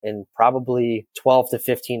in probably 12 to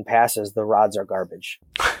 15 passes, the rods are garbage.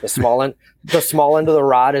 The small end of the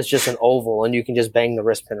rod is just an oval, and you can just bang the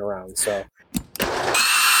wrist pin around. So.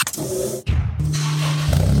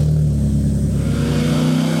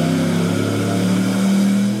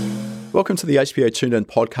 Welcome to the HPA Tuned In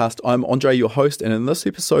podcast. I'm Andre, your host, and in this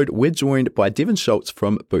episode, we're joined by Devin Schultz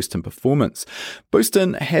from Boostin Performance.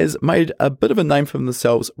 Boostin has made a bit of a name for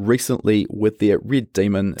themselves recently with their Red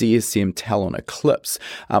Demon DSM Talon Eclipse,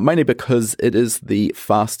 mainly because it is the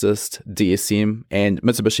fastest DSM and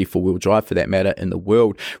Mitsubishi four-wheel drive for that matter in the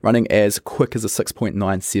world, running as quick as a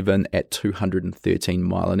 6.97 at 213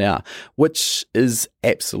 mile an hour, which is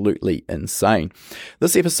absolutely insane.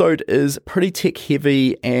 This episode is pretty tech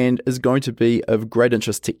heavy and is going to be of great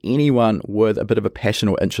interest to anyone with a bit of a passion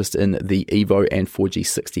or interest in the Evo and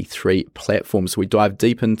 4G63 platforms. We dive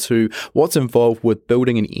deep into what's involved with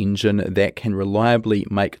building an engine that can reliably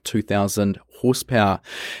make 2,000 horsepower.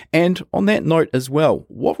 And on that note as well,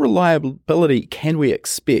 what reliability can we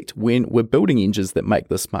expect when we're building engines that make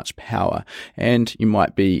this much power? And you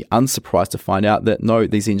might be unsurprised to find out that no,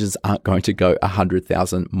 these engines aren't going to go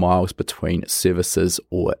 100,000 miles between services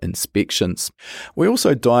or inspections. We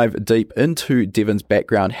also dive deep into Devin's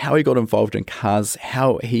background, how he got involved in cars,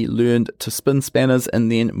 how he learned to spin spanners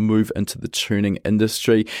and then move into the tuning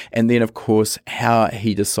industry, and then of course how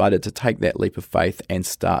he decided to take that leap of faith and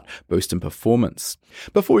start Boostin Performance.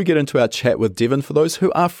 Before we get into our chat with Devin, for those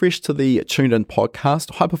who are fresh to the Tuned In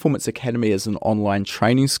podcast, High Performance Academy is an online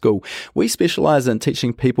training school. We specialize in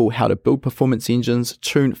teaching people how to build performance engines,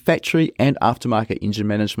 tune factory and aftermarket engine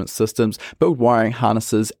management systems, build wiring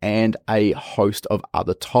harnesses, and a host of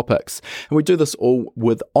other topics. And we do this all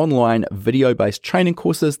with online video-based training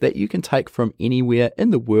courses that you can take from anywhere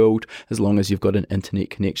in the world as long as you've got an internet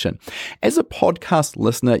connection. As a podcast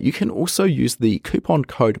listener, you can also use the coupon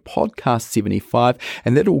code podcast75,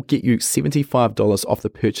 and that'll get you $75 off the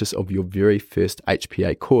purchase of your very first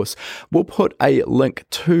HPA course. We'll put a link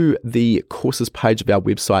to the courses page of our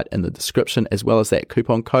website in the description, as well as that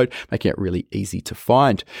coupon code, making it really easy to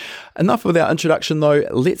find. Enough with our introduction though,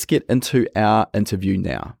 let's get into our interview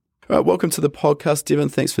now. All right, welcome to the podcast, Devin.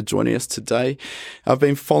 Thanks for joining us today. I've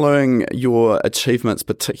been following your achievements,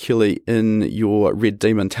 particularly in your Red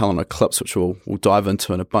Demon Talon Eclipse, which we'll dive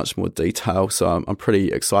into in a bunch more detail. So I'm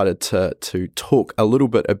pretty excited to talk a little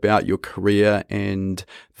bit about your career and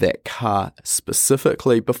that car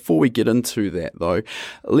specifically. Before we get into that though,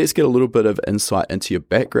 let's get a little bit of insight into your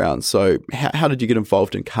background. So how did you get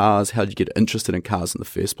involved in cars? How did you get interested in cars in the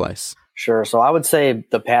first place? Sure. So I would say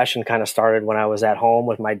the passion kind of started when I was at home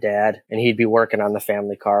with my dad, and he'd be working on the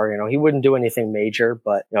family car. You know, he wouldn't do anything major,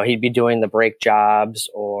 but, you know, he'd be doing the brake jobs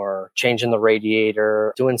or changing the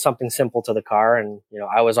radiator, doing something simple to the car. And, you know,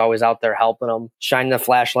 I was always out there helping him, shining the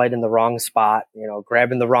flashlight in the wrong spot, you know,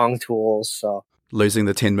 grabbing the wrong tools. So losing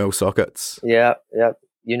the 10 mil sockets. Yeah.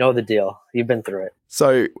 You know the deal. You've been through it.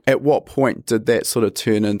 So at what point did that sort of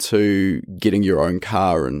turn into getting your own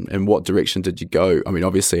car, and what direction did you go? I mean,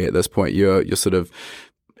 obviously at this point you're sort of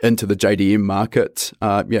into the JDM market.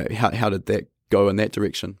 How did that go in that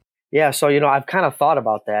direction? Yeah. So, you know, I've kind of thought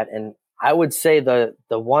about that, and I would say the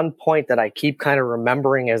one point that I keep kind of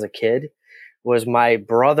remembering as a kid was my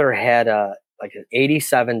brother had an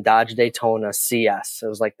 87 Dodge Daytona CS. It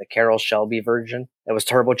was like the Carroll Shelby version. It was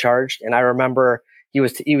turbocharged. And I remember he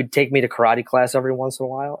would take me to karate class every once in a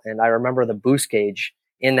while. And I remember the boost gauge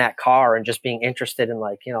in that car and just being interested in,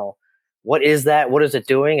 like, you know, what is that? What is it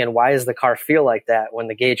doing? And why does the car feel like that when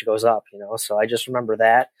the gauge goes up? You know, so I just remember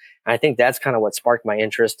that. And I think that's kind of what sparked my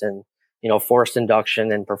interest in, you know, forced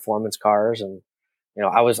induction and performance cars. And, you know,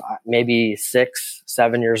 I was maybe 6,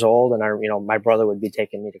 7 years old, and my brother would be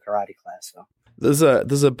taking me to karate class. So. There's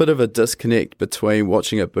a bit of a disconnect between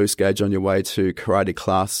watching a boost gauge on your way to karate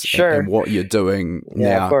class and what you're doing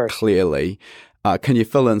now, clearly. Can you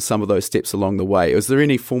fill in some of those steps along the way? Is there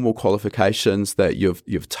any formal qualifications that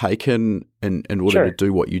you've taken in order to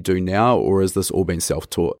do what you do now, or has this all been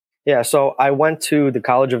self-taught? Yeah, so I went to the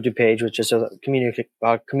College of DuPage, which is a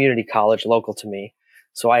community college local to me.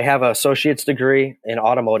 So I have an associate's degree in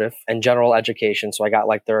automotive and general education. So I got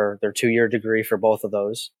like their 2-year degree for both of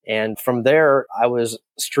those. And from there, I was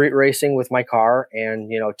street racing with my car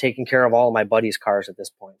and, you know, taking care of all of my buddies' cars at this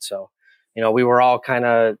point. So, you know, we were all kind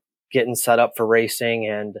of getting set up for racing,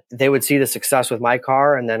 and they would see the success with my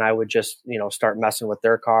car, and then I would just, you know, start messing with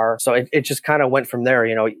their car. So it just kind of went from there.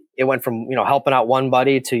 You know, it went from, you know, helping out one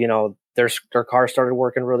buddy to, you know, their car started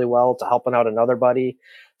working really well, to helping out another buddy,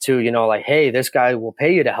 to, like, hey, this guy will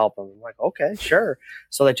pay you to help him. I'm like, okay, sure.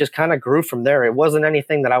 So that just kind of grew from there. It wasn't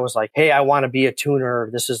anything that I was like, hey, I want to be a tuner.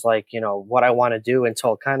 This is like, what I want to do,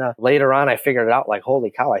 until kind of later on, I figured it out, like,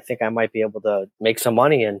 holy cow, I think I might be able to make some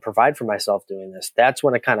money and provide for myself doing this. That's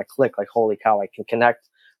when it kind of clicked, like, holy cow, I can connect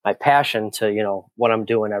my passion to, what I'm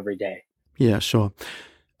doing every day. Yeah, sure.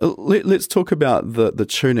 Let's talk about the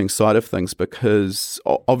tuning side of things, because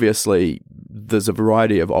obviously there's a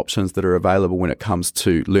variety of options that are available when it comes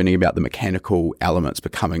to learning about the mechanical elements,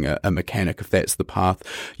 becoming a mechanic, if that's the path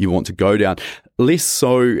you want to go down. Less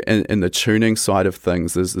so in the tuning side of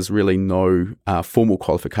things. There's really no formal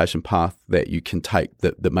qualification path that you can take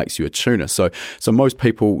that makes you a tuner. So most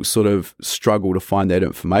people sort of struggle to find that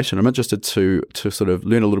information. I'm interested to sort of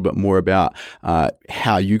learn a little bit more about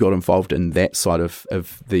how you got involved in that side of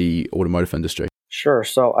the automotive industry. Sure.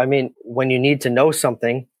 So, I mean, when you need to know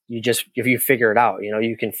something, if you figure it out,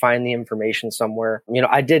 you can find the information somewhere.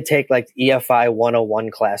 I did take like EFI 101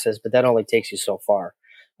 classes, but that only takes you so far.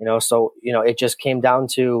 So, it just came down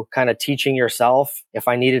to kind of teaching yourself. If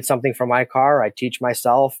I needed something for my car, I teach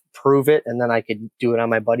myself, prove it, and then I could do it on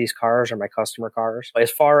my buddies' cars or my customer cars. As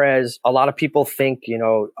far as a lot of people think,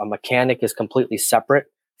 a mechanic is completely separate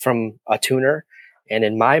from a tuner. And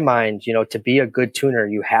in my mind, to be a good tuner,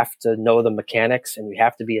 you have to know the mechanics, and you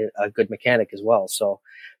have to be a good mechanic as well. So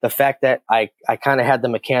the fact that I kind of had the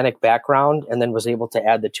mechanic background and then was able to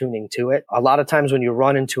add the tuning to it. A lot of times when you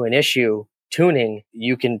run into an issue tuning,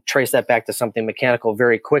 you can trace that back to something mechanical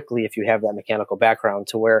very quickly if you have that mechanical background,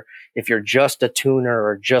 to where if you're just a tuner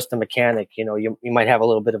or just a mechanic, you might have a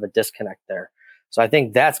little bit of a disconnect there. So I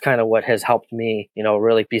think that's kind of what has helped me,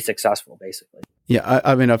 really be successful, basically. Yeah,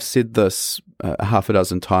 I mean, I've said this half a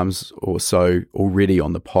dozen times or so already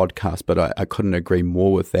on the podcast, but I couldn't agree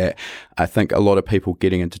more with that. I think a lot of people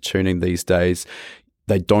getting into tuning these days,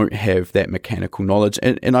 they don't have that mechanical knowledge.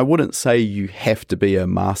 And I wouldn't say you have to be a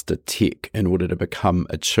master tech in order to become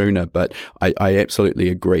a tuner, but I absolutely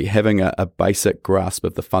agree. Having a basic grasp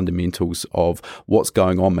of the fundamentals of what's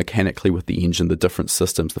going on mechanically with the engine, the different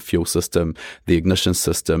systems, the fuel system, the ignition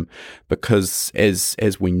system, because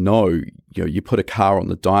as we know, you put a car on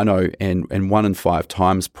the dyno and 1 in 5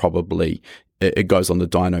 times probably it goes on the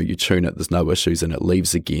dyno, you tune it, there's no issues, and it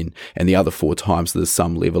leaves again. And the other 4 times, there's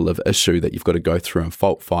some level of issue that you've got to go through and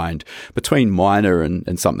fault find between minor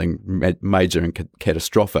and something major and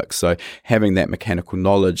catastrophic. So having that mechanical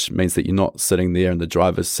knowledge means that you're not sitting there in the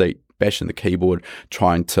driver's seat bashing the keyboard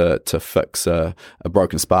trying to fix a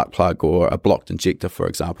broken spark plug or a blocked injector, for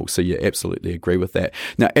example. So you absolutely agree with that.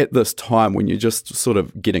 Now, at this time, when you're just sort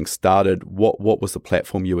of getting started, what was the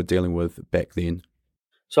platform you were dealing with back then?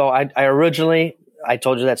 So I originally, I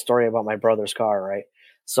told you that story about my brother's car, right?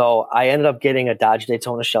 So I ended up getting a Dodge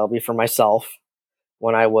Daytona Shelby for myself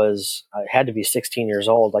when I had to be 16 years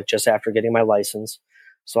old, like just after getting my license.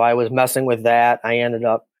 So I was messing with that. I ended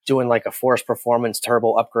up doing like a Force Performance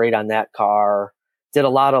turbo upgrade on that car. Did a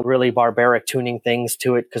lot of really barbaric tuning things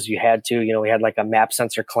to it because you had to, we had like a map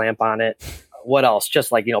sensor clamp on it. What else?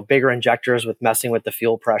 Just like, bigger injectors with messing with the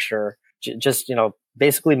fuel pressure, just,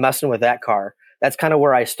 basically messing with that car. That's kind of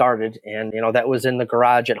where I started. And, that was in the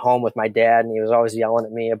garage at home with my dad. And he was always yelling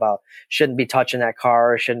at me about shouldn't be touching that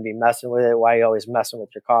car, shouldn't be messing with it. Why are you always messing with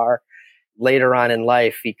your car? Later on in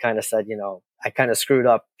life, he kind of said, I kind of screwed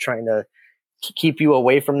up trying to keep you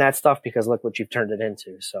away from that stuff because look what you've turned it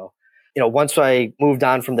into. So, once I moved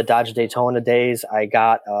on from the Dodge Daytona days, I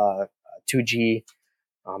got a 2G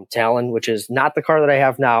Talon, which is not the car that I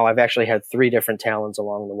have now. I've actually had 3 different Talons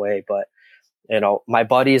along the way, but my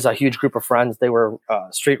buddies, a huge group of friends, they were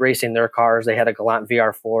street racing their cars. They had a Galant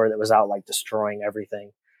VR4 that was out like destroying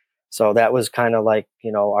everything. So that was kind of like,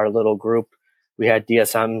 our little group. We had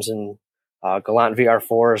DSMs and Galant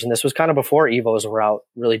VR4s, and this was kind of before Evos were out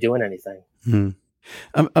really doing anything. Hmm.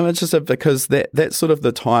 I'm interested because that's sort of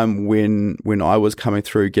the time when I was coming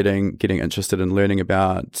through getting interested in learning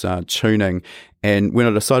about tuning, and when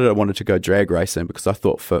I decided I wanted to go drag racing, because I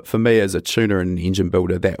thought for me as a tuner and an engine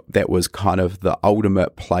builder, that was kind of the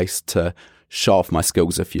ultimate place to show off my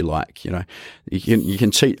skills, if you like. You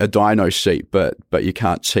can cheat a dyno sheet, but you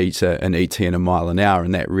can't cheat an ET in a mile an hour,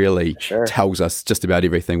 and that really tells us just about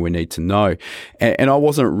everything we need to know. And I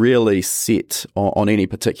wasn't really set on any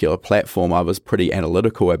particular platform. I was pretty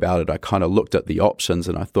analytical about it. I kind of looked at the options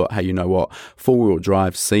and I thought, hey, you know what? 4-wheel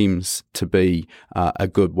drive seems to be a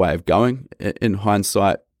good way of going. In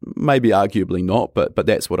hindsight, maybe arguably not, but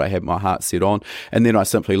that's what I had my heart set on. And then I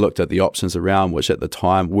simply looked at the options around, which at the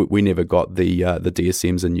time we never got the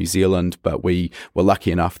DSMs in New Zealand, but we were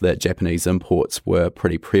lucky enough that Japanese imports were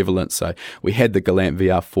pretty prevalent. So we had the Galant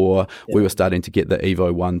VR4, we were starting to get the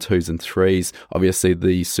Evo 1, 2s and 3s, obviously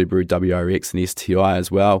the Subaru WRX and STI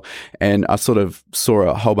as well. And I sort of saw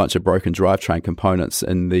a whole bunch of broken drivetrain components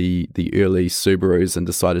in the early Subarus and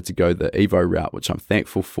decided to go the Evo route, which I'm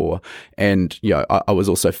thankful for. And I was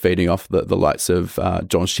also feeding off the likes of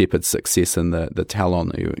John Shepherd's success in the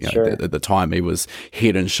Talon. Sure. At the time, he was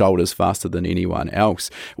head and shoulders faster than anyone else.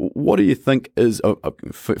 What do you think is,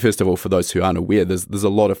 first of all, for those who aren't aware, there's a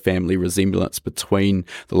lot of family resemblance between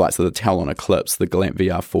the likes of the Talon Eclipse, the Galant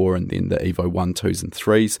VR4, and then the Evo 1, 2s and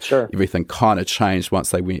 3s. Sure. Everything kind of changed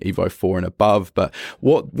once they went Evo 4 and above. But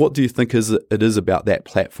what do you think it is about that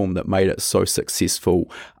platform that made it so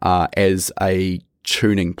successful as a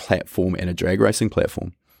tuning platform and a drag racing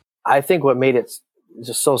platform? I think what made it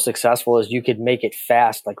just so successful is you could make it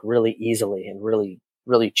fast, like really easily and really,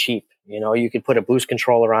 really cheap. You could put a boost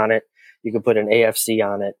controller on it, you could put an AFC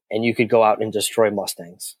on it, and you could go out and destroy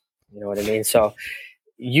Mustangs. You know what I mean? So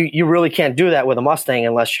you really can't do that with a Mustang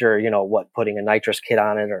unless you're, putting a nitrous kit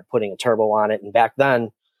on it or putting a turbo on it. And back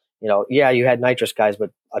then, you had nitrous guys,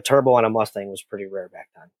 but a turbo on a Mustang was pretty rare back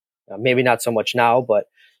then. Maybe not so much now, but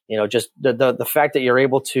just the fact that you're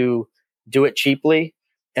able to do it cheaply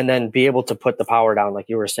and then be able to put the power down, like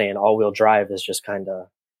you were saying, all-wheel drive is just kind of,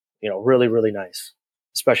 really, really nice,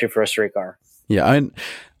 especially for a street car. Yeah, and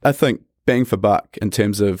I think bang for buck in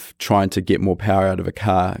terms of trying to get more power out of a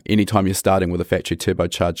car, anytime you're starting with a factory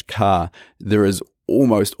turbocharged car, there is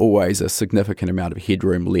almost always a significant amount of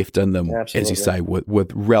headroom left in them. Absolutely. As you say,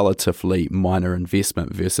 with relatively minor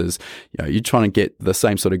investment versus, you're trying to get the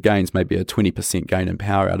same sort of gains, maybe a 20% gain in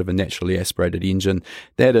power out of a naturally aspirated engine.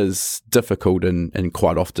 That is difficult and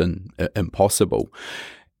quite often impossible.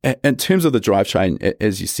 In terms of the drivetrain,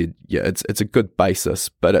 as you said, it's a good basis,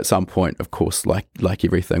 but at some point, of course, like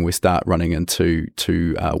everything, we start running into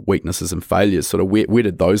weaknesses and failures. Sort of, where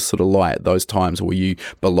did those sort of lie at those times? Or were you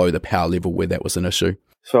below the power level where that was an issue?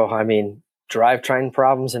 So, drivetrain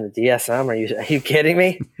problems in a DSM? Are you kidding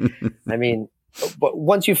me? But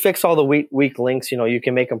once you fix all the weak links, you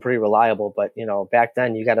can make them pretty reliable. But, back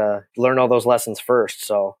then you got to learn all those lessons first.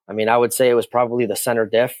 So, I would say it was probably the center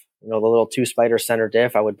diff, the little 2-spider center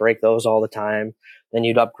diff. I would break those all the time. Then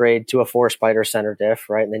you'd upgrade to a 4-spider center diff,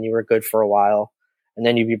 right? And then you were good for a while. And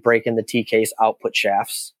then you'd be breaking the T-case output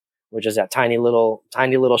shafts, which is that tiny little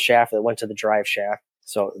shaft that went to the drive shaft.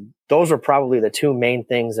 So those were probably the two main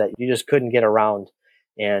things that you just couldn't get around.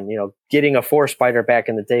 And, getting a 4-spider back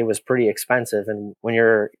in the day was pretty expensive. And when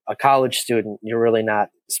you're a college student, you're really not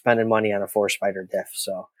spending money on a 4-spider diff.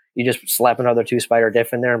 So you just slap another 2-spider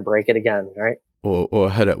diff in there and break it again, right? Or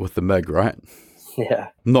hit it with the MIG, right? Yeah.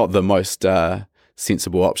 Not the most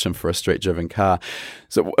sensible option for a street-driven car.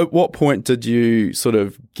 So at what point did you sort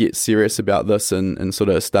of get serious about this and sort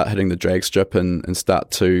of start hitting the drag strip and start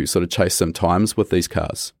to sort of chase some times with these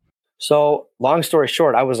cars? So long story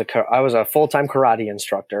short, I was a full-time karate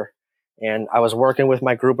instructor, and I was working with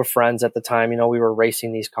my group of friends at the time. We were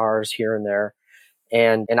racing these cars here and there,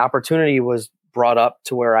 and an opportunity was brought up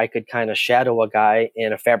to where I could kind of shadow a guy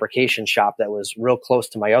in a fabrication shop that was real close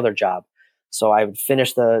to my other job. So I would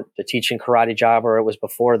finish the teaching karate job, or it was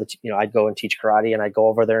before I'd go and teach karate, and I'd go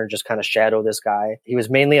over there and just kind of shadow this guy. He was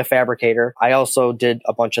mainly a fabricator. I also did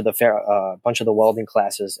a bunch of the welding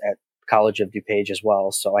classes at College of DuPage as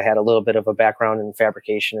well. So I had a little bit of a background in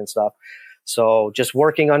fabrication and stuff. So just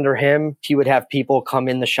working under him, he would have people come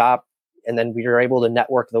in the shop, and then we were able to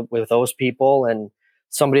network with those people. And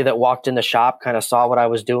somebody that walked in the shop kind of saw what I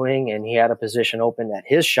was doing, and he had a position open at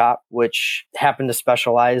his shop, which happened to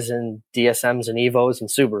specialize in DSMs and Evos and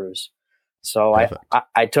Subarus. So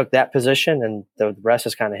I took that position, and the rest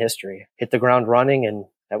is kind of history. Hit the ground running, and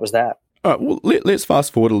that was that. All right, well, let's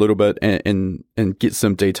fast forward a little bit and get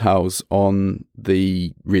some details on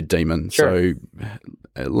the Red Demon. Sure.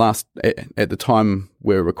 So at the time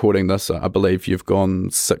we're recording this, I believe you've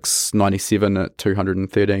gone 697 at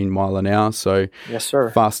 213 mile an hour. So yes,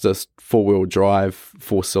 sir. Fastest 4-wheel drive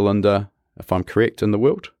 4-cylinder, if I'm correct, in the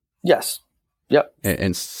world. Yes. Yep.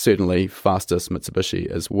 And certainly fastest Mitsubishi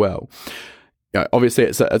as well. Obviously,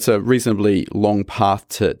 it's a reasonably long path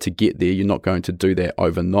to get there. You're not going to do that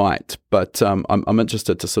overnight, but I'm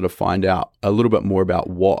interested to sort of find out a little bit more about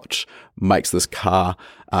what makes this car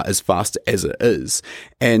as fast as it is.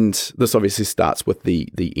 And this obviously starts with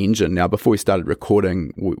the engine. Now, before we started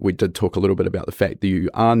recording, we did talk a little bit about the fact that you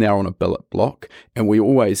are now on a billet block, and we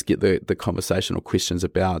always get the conversational questions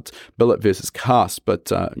about billet versus cast,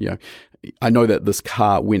 but I know that this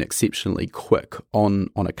car went exceptionally quick on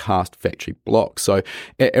a cast factory block. So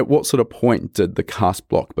at what sort of point did the cast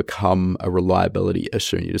block become a reliability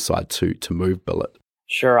issue and you decide to move billet?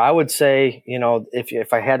 Sure. I would say,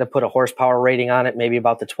 if I had to put a horsepower rating on it, maybe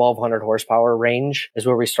about the 1200 horsepower range is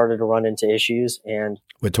where we started to run into issues. And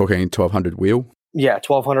we're talking 1200 wheel? Yeah,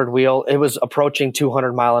 1200 wheel. It was approaching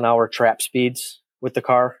 200 mile an hour trap speeds with the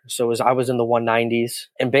car. So I was in the 190s.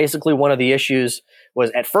 And basically one of the issues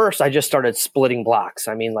was at first I just started splitting blocks.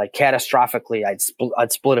 I mean, like catastrophically,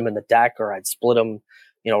 I'd split them in the deck, or I'd split them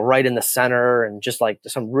right in the center, and just like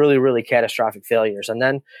some really, really catastrophic failures. And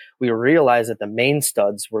then we realized that the main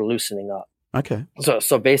studs were loosening up. Okay.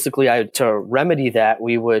 So basically to remedy that,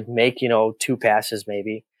 we would make, 2 passes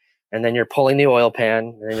maybe, and then you're pulling the oil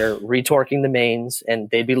pan, and then you're retorquing the mains, and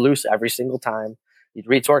they'd be loose every single time. You'd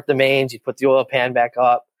retorque the mains, you'd put the oil pan back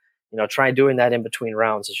up, try doing that in between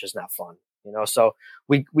rounds. It's just not fun, So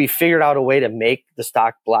we figured out a way to make the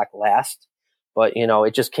stock block last. But,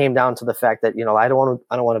 it just came down to the fact that, I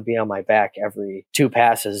don't want to be on my back every 2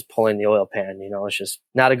 passes pulling the oil pan. It's just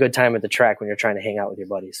not a good time at the track when you're trying to hang out with your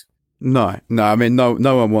buddies. No. I mean, no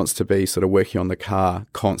one wants to be sort of working on the car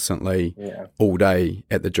constantly all day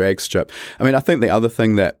at the drag strip. I mean, I think the other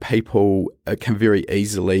thing that people can very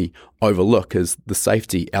easily overlook is the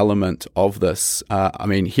safety element of this. I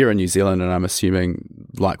mean, here in New Zealand, and I'm assuming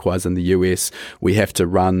likewise in the US, we have to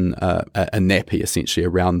run a nappy essentially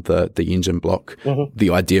around the engine block. Mm-hmm. The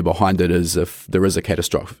idea behind it is if there is a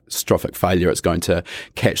catastrophic failure, it's going to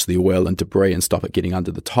catch the oil and debris and stop it getting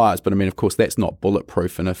under the tyres. But I mean, of course, that's not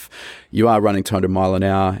bulletproof. And if you are running 200 mile an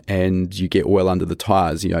hour and you get oil under the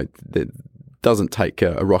tyres, doesn't take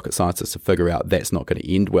a rocket scientist to figure out that's not going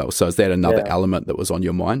to end well. So is that another element that was on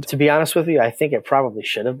your mind? To be honest with you, I think it probably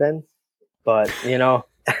should have been, but no,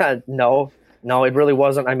 it really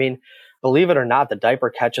wasn't. I mean, believe it or not, the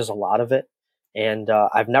diaper catches a lot of it. And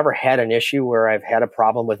I've never had an issue where I've had a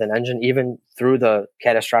problem with an engine, even through the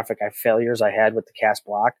catastrophic failures I had with the cast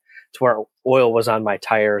block, to where oil was on my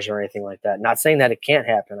tires or anything like that. Not saying that it can't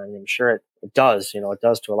happen. I mean, sure it does, it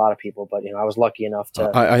does to a lot of people, but, I was lucky enough to.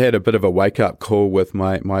 I had a bit of a wake up call with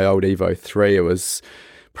my old Evo 3. It was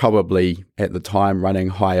probably at the time running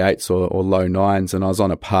high 8s or low 9s, and I was on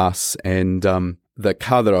a pass, and the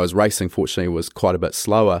car that I was racing, fortunately, was quite a bit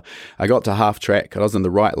slower. I got to half track, I was in the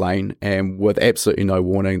right lane, and with absolutely no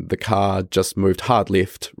warning, the car just moved hard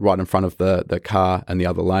left right in front of the car in the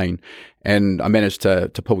other lane. And I managed to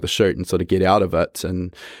pull the chute and sort of get out of it,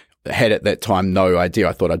 and had at that time no idea.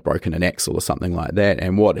 I thought I'd broken an axle or something like that.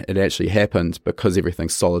 And what had actually happened, because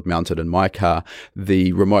everything's solid mounted in my car,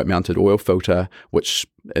 the remote mounted oil filter, which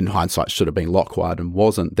in hindsight should have been lock-wired and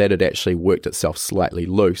wasn't, that had actually worked itself slightly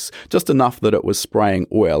loose, just enough that it was spraying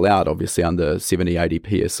oil out, obviously under 70,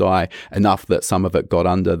 80 PSI, enough that some of it got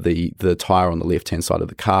under the tyre on the left-hand side of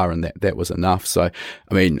the car, and that was enough. So,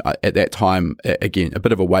 I mean, at that time, again, a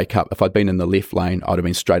bit of a wake-up. If I'd been in the left lane, I'd have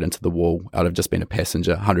been straight into the wall. I'd have just been a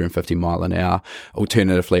passenger, 150 mile an hour.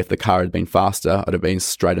 Alternatively, if the car had been faster, I'd have been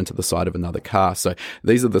straight into the side of another car. So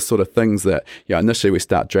these are the sort of things that, initially we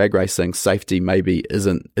start drag racing, safety maybe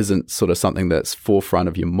isn't sort of something that's forefront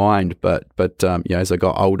of your mind, but as I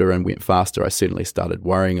got older and went faster, I certainly started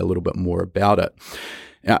worrying a little bit more about it.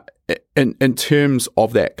 Now, in terms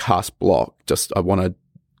of that cast block, just I want to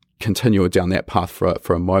continue down that path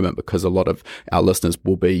for a moment, because a lot of our listeners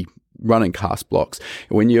will be running cast blocks.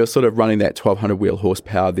 When you're sort of running that 1200 wheel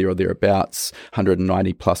horsepower there or thereabouts,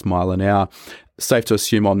 190 plus mile an hour, safe to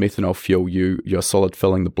assume on methanol fuel you're solid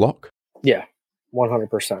filling the block? Yeah,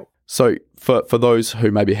 100%. So for those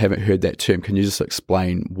who maybe haven't heard that term, can you just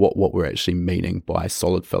explain what we're actually meaning by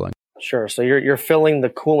solid filling? Sure. So you're filling the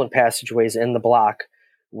coolant passageways in the block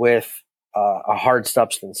with a hard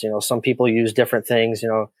substance. Some people use different things.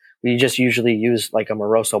 We just usually use like a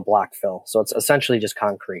Moroso block fill. So it's essentially just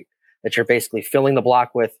concrete that you're basically filling the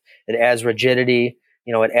block with. It adds rigidity,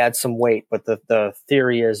 it adds some weight. But the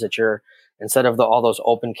theory is that instead of all those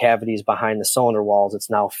open cavities behind the cylinder walls, it's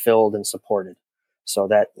now filled and supported. So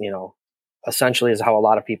that, essentially is how a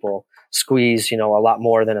lot of people squeeze, a lot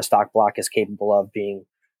more than a stock block is capable of being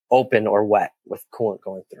open or wet with coolant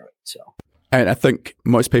going through it. So. And I think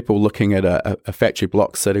most people looking at a factory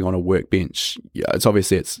block sitting on a workbench, it's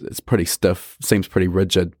obviously it's pretty stiff, seems pretty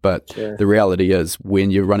rigid, but sure. The reality is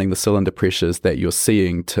when you're running the cylinder pressures that you're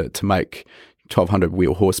seeing to make 1200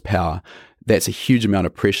 wheel horsepower, that's a huge amount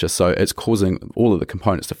of pressure. So it's causing all of the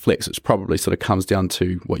components to flex, which probably sort of comes down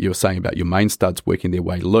to what you were saying about your main studs working their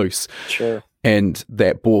way loose. Sure. And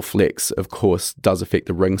that bore flex, of course, does affect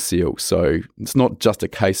the ring seal. So it's not just a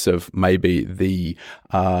case of maybe the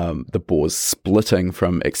bores splitting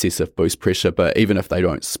from excessive boost pressure, but even if they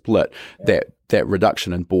don't split, that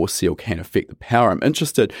reduction in bore seal can affect the power. I'm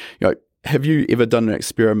interested, have you ever done an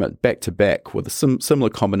experiment back-to-back with a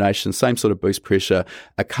similar combination, same sort of boost pressure,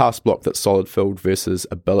 a cast block that's solid-filled versus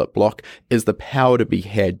a billet block? Is the power to be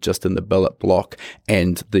had just in the billet block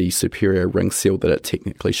and the superior ring seal that it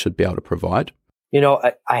technically should be able to provide?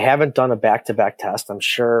 I haven't done a back-to-back test. I'm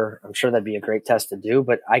sure that'd be a great test to do,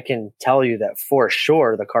 but I can tell you that for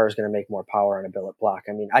sure the car is going to make more power on a billet block.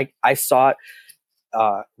 I mean, I saw it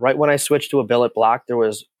right when I switched to a billet block, there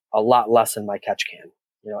was a lot less in my catch can.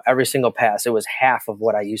 Every single pass, it was half of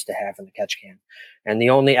what I used to have in the catch can. And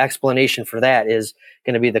the only explanation for that is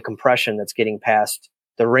going to be the compression that's getting past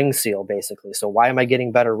the ring seal, basically. So why am I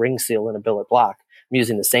getting better ring seal in a billet block? I'm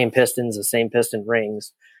using the same pistons, the same piston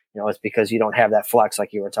rings. It's because you don't have that flex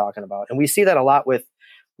like you were talking about. And we see that a lot with,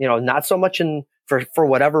 not so much for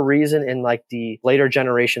whatever reason in like the later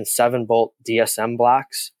generation 7-bolt DSM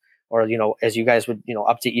blocks. Or, as you guys would,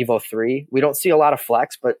 up to Evo 3, we don't see a lot of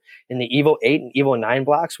flex, but in the Evo 8 and Evo 9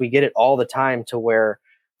 blocks, we get it all the time to where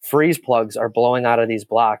freeze plugs are blowing out of these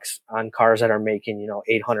blocks on cars that are making,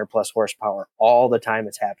 800 plus horsepower. All the time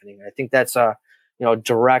it's happening. I think that's in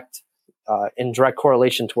direct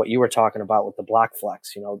correlation to what you were talking about with the block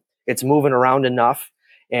flex. It's moving around enough.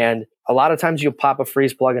 And a lot of times you'll pop a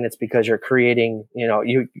freeze plug and it's because you're creating,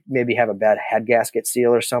 you maybe have a bad head gasket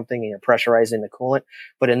seal or something and you're pressurizing the coolant.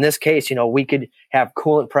 But in this case, we could have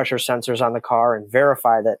coolant pressure sensors on the car and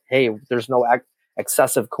verify that, hey, there's no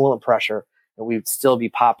excessive coolant pressure, and we'd still be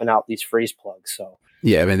popping out these freeze plugs. So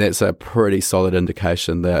yeah, I mean, that's a pretty solid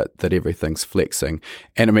indication that everything's flexing.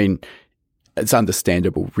 And I mean, it's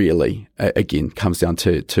understandable, really. Again, comes down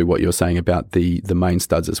to what you're saying about the main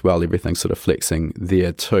studs as well. Everything's sort of flexing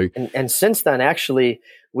there too. And since then, actually,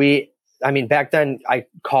 back then I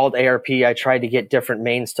called ARP. I tried to get different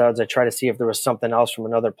main studs. I tried to see if there was something else from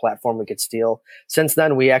another platform we could steal. Since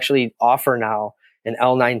then, we actually offer now an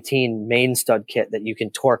L19 main stud kit that you can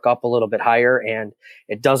torque up a little bit higher, and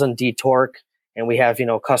it doesn't detorque. And we have,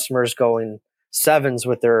 customers going 7s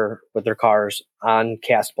with their cars on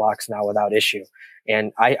cast blocks now without issue.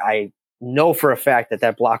 And I know for a fact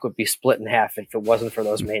that block would be split in half if it wasn't for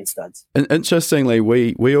those main studs. And interestingly,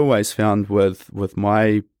 we always found with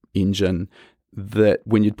my engine that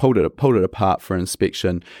when you pulled it apart for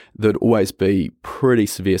inspection, there'd always be pretty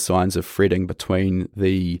severe signs of fretting between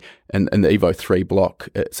in the Evo 3 block.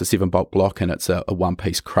 It's a 7-bolt block and it's a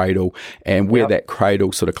one-piece cradle. And where that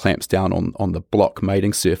cradle sort of clamps down on the block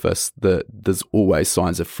mating surface, there's always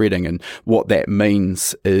signs of fretting. And what that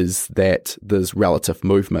means is that there's relative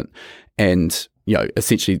movement. And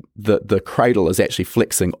essentially the cradle is actually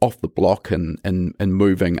flexing off the block and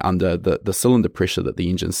moving under the cylinder pressure that the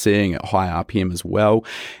engine's seeing at high RPM as well.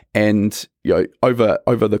 And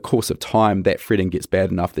over the course of time, that fretting gets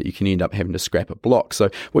bad enough that you can end up having to scrap a block. So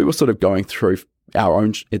we were sort of going through our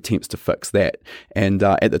own attempts to fix that. And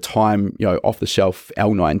at the time, off-the-shelf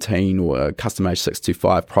L19 or custom-made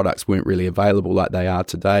 625 products weren't really available like they are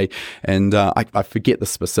today. And I forget the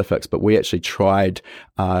specifics, but we actually tried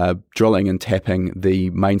drilling and tapping the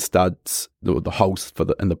main studs, the holes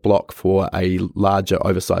in the block for a larger,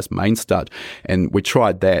 oversized main stud. And we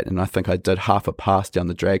tried that, and I think I did half a pass down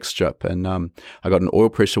the drag strip, and I got an oil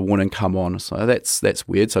pressure warning come on. So that's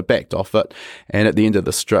weird. So I backed off it, and at the end of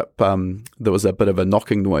the strip, there was a bit of a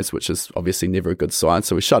knocking noise, which is obviously never a good sign.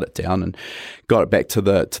 So we shut it down and got it back to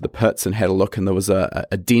the pits and had a look, and there was a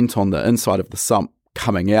dent on the inside of the sump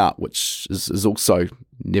coming out, which is also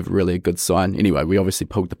never really a good sign. Anyway, we obviously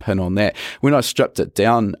pulled the pin on that. When I stripped it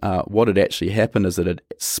down, what had actually happened is that it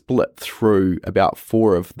split through about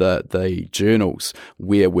 4 of the journals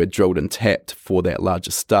where we're drilled and tapped for that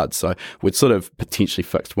larger stud. So we'd sort of potentially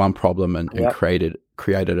fixed one problem and created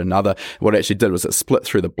another. What it actually did was it split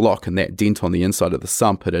through the block, and that dent on the inside of the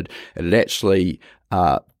sump, it had actually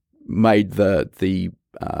made the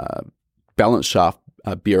balance shaft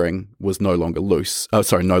bearing was no longer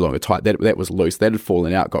tight. That was loose. That had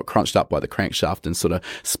fallen out, got crunched up by the crankshaft, and sort of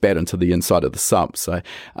spat into the inside of the sump. So,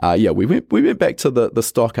 we went back to the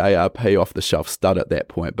stock ARP off the shelf stud at that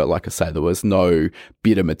point. But like I say, there was no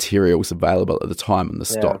better materials available at the time in the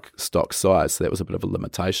stock size. So that was a bit of a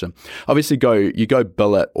limitation. Obviously, you go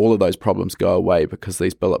billet, all of those problems go away because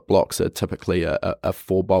these billet blocks are typically a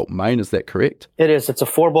 4-bolt main. Is that correct? It is. It's a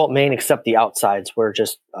 4-bolt main, except the outsides were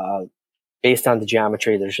just based on the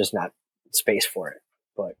geometry, there's just not space for it.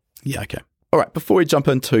 But yeah, okay. All right, before we jump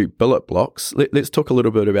into billet blocks, let's talk a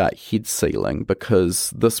little bit about head sealing, because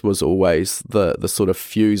this was always the sort of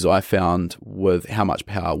fuse I found with how much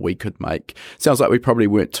power we could make. Sounds like we probably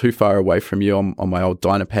weren't too far away from you. On my old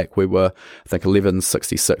Dynapack, we were, I think,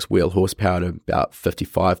 1166 wheel horsepower to about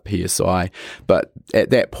 55 PSI. But at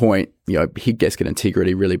that point, head gasket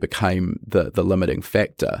integrity really became the limiting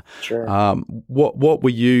factor. Sure. What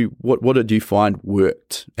did you find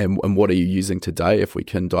worked, and what are you using today, if we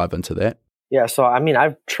can dive into that? Yeah, so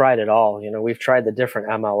I've tried it all. We've tried the different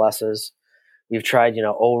MLSs. We've tried,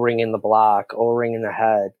 O-ring in the block, O-ring in the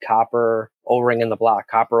head, copper O-ring in the block,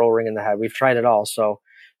 copper O-ring in the head. We've tried it all. So,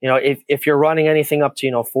 if you're running anything up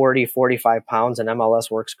to, 40, 45 pounds, an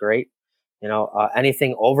MLS works great.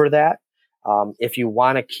 Anything over that, if you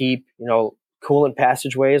want to keep, coolant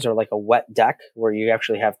passageways or like a wet deck where you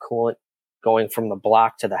actually have coolant going from the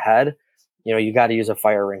block to the head, you got to use a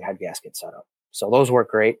fire ring head gasket setup. So those work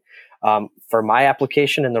great. For my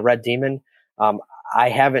application in the Red Demon, I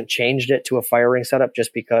haven't changed it to a fire ring setup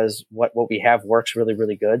just because what we have works really,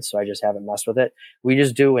 really good. So I just haven't messed with it. We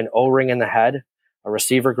just do an O-ring in the head, a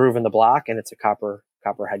receiver groove in the block, and it's a copper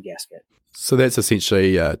head gasket. So that's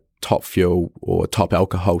essentially a top fuel or top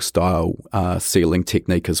alcohol style sealing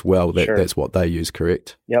technique as well. Sure. That's what they use,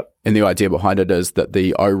 correct? Yep. And the idea behind it is that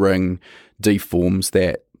the O-ring deforms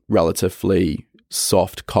that relatively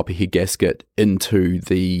soft copper head gasket into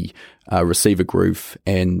the receiver groove,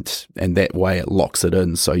 and that way it locks it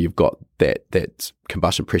in, so you've got that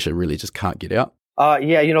combustion pressure really just can't get out.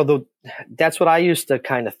 That's what I used to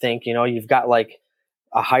kind of think. You've got like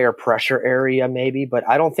a higher pressure area maybe, but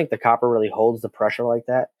I don't think the copper really holds the pressure like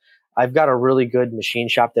that. I've got a really good machine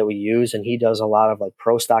shop that we use, and he does a lot of like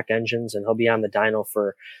pro stock engines, and he'll be on the dyno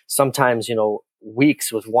for sometimes,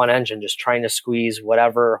 weeks with one engine, just trying to squeeze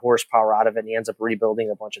whatever horsepower out of it. And he ends up rebuilding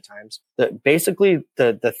a bunch of times. Basically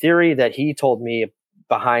the theory that he told me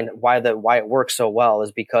behind why it works so well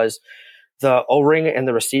is because the O-ring and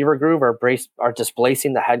the receiver groove are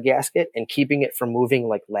displacing the head gasket and keeping it from moving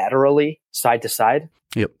like laterally side to side.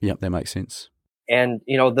 Yep, that makes sense. And,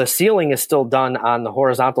 the sealing is still done on the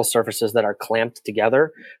horizontal surfaces that are clamped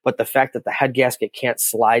together. But the fact that the head gasket can't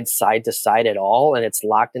slide side to side at all and it's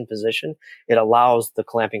locked in position, it allows the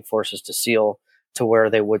clamping forces to seal to where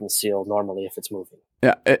they wouldn't seal normally if it's moving.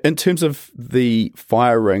 Yeah. In terms of the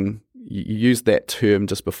firing, you used that term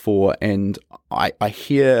just before, and I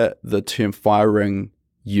hear the term firing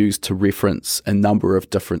used to reference a number of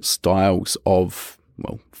different styles of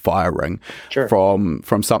firing. Sure.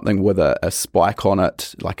 From something with a spike on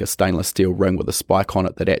it, like a stainless steel ring with a spike on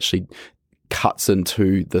it that actually cuts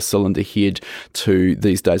into the cylinder head, to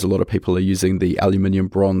these days a lot of people are using the aluminium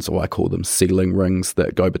bronze, or I call them sealing rings,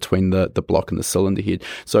 that go between the block and the cylinder head.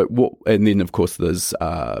 And then of course there's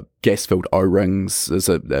gas-filled O-rings. There's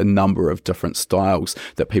a number of different styles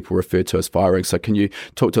that people refer to as firing. So can you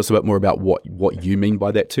talk to us a bit more about what you mean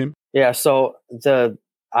by that term? Yeah, so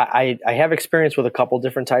I have experience with a couple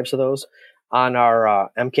different types of those. On our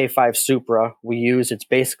MK5 Supra,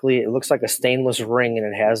 it looks like a stainless ring, and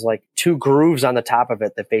it has like two grooves on the top of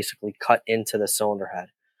it that basically cut into the cylinder head.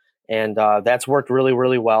 And that's worked really,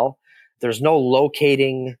 really well. There's no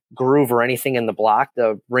locating groove or anything in the block.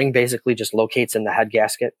 The ring basically just locates in the head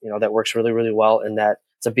gasket. That works really, really well in that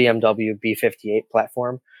it's a BMW B58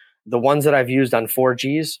 platform. The ones that I've used on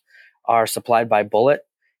 4Gs are supplied by Bullet,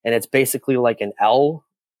 and it's basically like an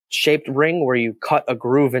L-shaped ring where you cut a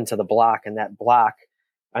groove into the block, and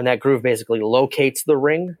that groove basically locates the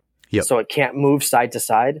ring. Yep. So it can't move side to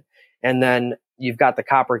side. And then you've got the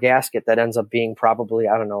copper gasket that ends up being probably,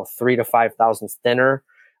 3 to 5 thousandths thinner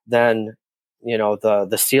than,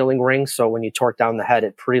 the sealing ring. So when you torque down the head,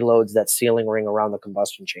 it preloads that sealing ring around the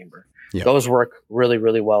combustion chamber. Yep. Those work really,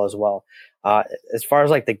 really well as well. As far as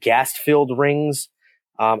like the gas-filled rings,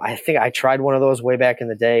 I think I tried one of those way back in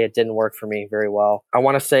the day. It didn't work for me very well. I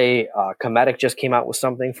want to say Cometic just came out with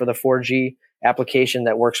something for the 4G application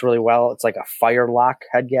that works really well. It's like a fire lock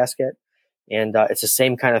head gasket. And it's the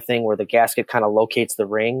same kind of thing where the gasket kind of locates the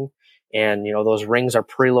ring. And, those rings are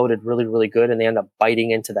preloaded really, really good, and they end up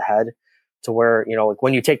biting into the head to where, like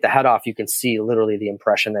when you take the head off, you can see literally the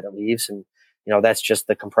impression that it leaves. And, that's just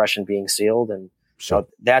the compression being sealed. And sure.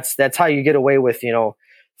 That's how you get away with,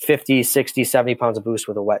 50, 60, 70 pounds of boost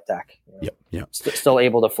with a wet deck. Yep. Still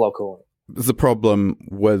able to flow coolant. There's a problem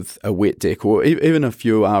with a wet deck, or even if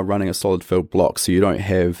you are running a solid filled block, so you don't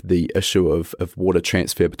have the issue of water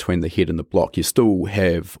transfer between the head and the block, you still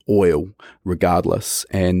have oil regardless.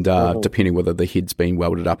 And depending whether the head's been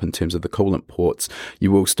welded up in terms of the coolant ports,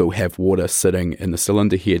 you will still have water sitting in the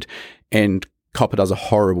cylinder head. And copper does a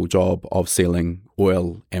horrible job of sealing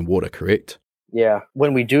oil and water, correct? Yeah.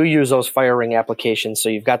 When we do use those fire ring applications, so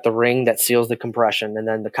you've got the ring that seals the compression and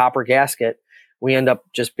then the copper gasket, we end up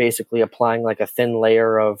just basically applying like a thin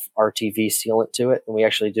layer of RTV sealant to it. And we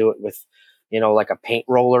actually do it with, like a paint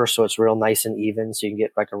roller. So it's real nice and even. So you can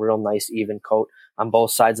get like a real nice even coat on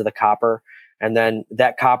both sides of the copper. And then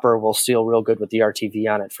that copper will seal real good with the RTV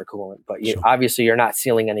on it for coolant. But obviously you're not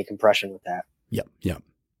sealing any compression with that. Yep.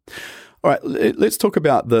 All right, let's talk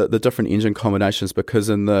about the different engine combinations, because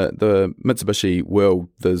in the Mitsubishi world,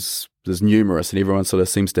 there's numerous, and everyone sort of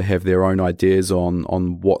seems to have their own ideas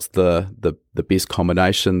on what's the best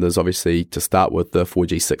combination. There's obviously, to start with, the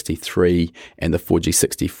 4G63 and the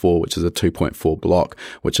 4G64, which is a 2.4 block,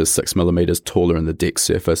 which is 6 millimeters taller in the deck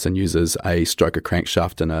surface and uses a stroker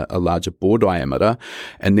crankshaft and a larger bore diameter.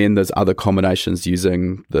 And then there's other combinations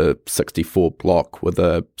using the 64 block with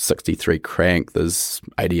a 63 crank. There's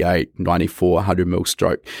 88, 94, 100 mil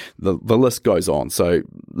stroke. The list goes on. So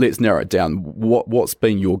let's narrow it down. What's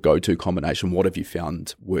been your go-to combination? What have you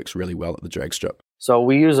found works really well at the drag strip? So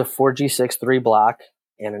we use a 4G63 block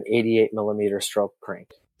and an 88 millimeter stroke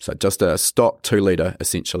crank. So just a stock 2 liter,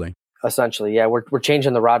 essentially. Essentially, yeah. We're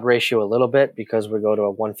changing the rod ratio a little bit because we go to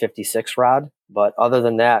a 156 rod. But other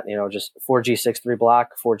than that, just 4G63 block,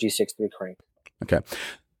 4G63 crank. Okay.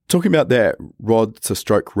 Talking about that rod to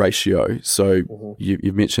stroke ratio, so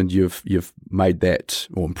you've mentioned you've made that,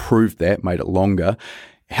 or improved that, made it longer.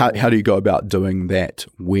 How do you go about doing that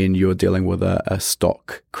when you're dealing with a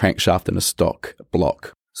stock crankshaft and a stock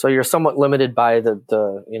block? So you're somewhat limited by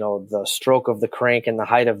the stroke of the crank and the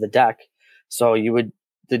height of the deck. So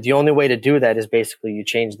the only way to do that is basically you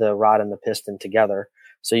change the rod and the piston together.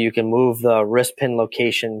 So you can move the wrist pin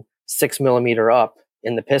location 6 millimeter up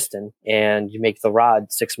in the piston, and you make the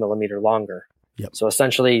rod 6 millimeter longer. Yep. So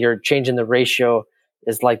essentially you're changing the ratio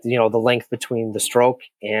is like, the length between the stroke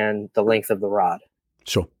and the length of the rod.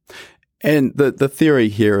 Sure. And the theory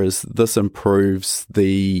here is this improves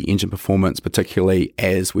the engine performance, particularly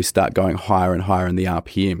as we start going higher and higher in the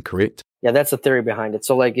RPM, correct? Yeah, that's the theory behind it.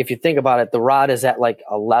 So like if you think about it, the rod is at like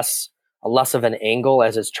a less of an angle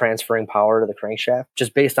as it's transferring power to the crankshaft.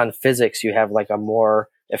 Just based on physics, you have like a more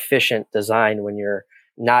efficient design when you're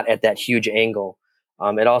not at that huge angle.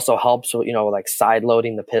 It also helps with, like side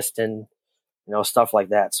loading the piston, stuff like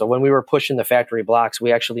that. So when we were pushing the factory blocks,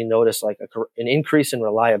 we actually noticed like an increase in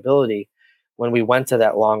reliability when we went to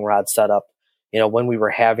that long rod setup, when we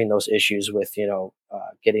were having those issues with,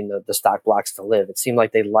 getting the stock blocks to live. It seemed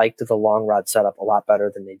like they liked the long rod setup a lot better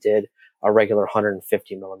than they did a regular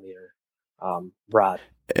 150 millimeter rod.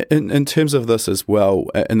 In terms of this as well,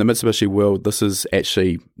 in the Mitsubishi world, this is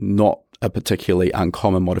actually not a particularly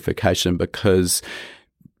uncommon modification, because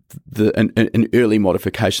an early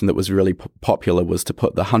modification that was really popular was to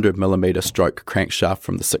put the 100 millimeter stroke crankshaft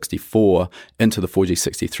from the 64 into the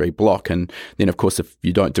 4G63 block. And then, of course, if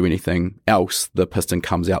you don't do anything else, the piston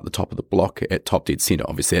comes out the top of the block at top dead center.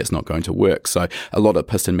 Obviously, that's not going to work. So a lot of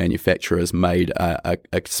piston manufacturers made a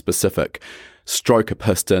specific stroker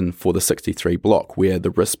piston for the 63 block, where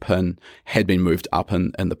the wrist pin had been moved up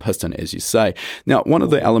in the piston, as you say. Now, one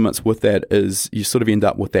of the elements with that is you sort of end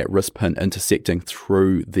up with that wrist pin intersecting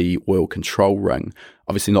through the oil control ring.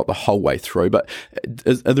 Obviously not the whole way through, but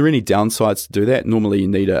are there any downsides to do that? Normally you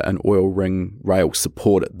need an oil ring rail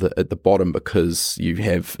support at the bottom, because you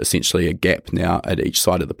have essentially a gap now at each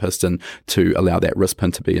side of the piston to allow that wrist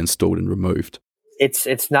pin to be installed and removed.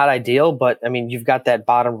 It's not ideal, but I mean, you've got that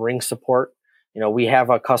bottom ring support. We have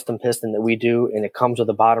a custom piston that we do, and it comes with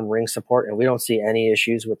a bottom ring support, and we don't see any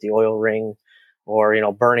issues with the oil ring or,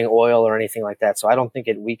 burning oil or anything like that. So I don't think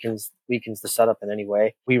it weakens the setup in any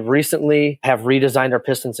way. We recently have redesigned our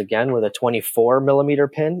pistons again with a 24 millimeter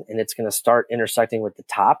pin, and it's going to start intersecting with the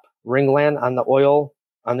top ringland on the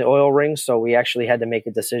oil ring. So we actually had to make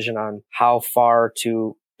a decision on how far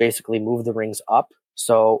to basically move the rings up.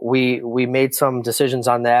 So we made some decisions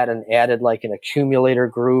on that and added like an accumulator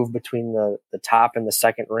groove between the top and the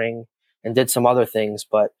second ring, and did some other things.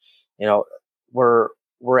 But,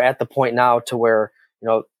 we're at the point now to where,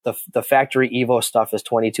 the factory Evo stuff is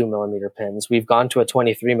 22 millimeter pins. We've gone to a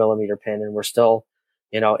 23 millimeter pin, and we're still,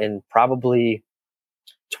 in probably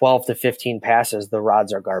 12 to 15 passes, the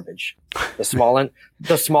rods are garbage. The small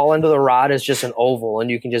end of the rod is just an oval, and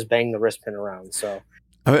you can just bang the wrist pin around. So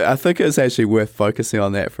I think it's actually worth focusing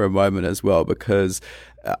on that for a moment as well, because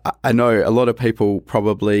I know a lot of people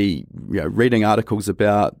probably, reading articles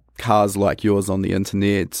about cars like yours on the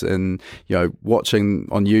internet and, watching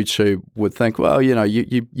on YouTube would think, well,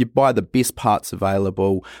 you buy the best parts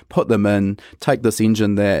available, put them in, take this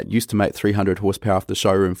engine that used to make 300 horsepower off the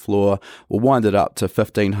showroom floor, we'll wind it up to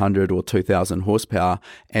 1,500 or 2,000 horsepower,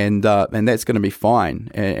 and that's going to be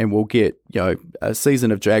fine. And we'll get, a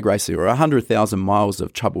season of drag racing or 100,000 miles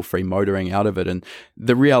of trouble-free motoring out of it. And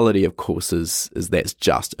the reality, of course, is that's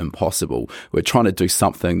just impossible. We're trying to do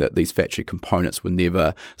something that these factory components were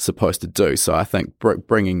never supposed to do. So I think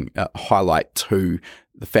bringing a highlight to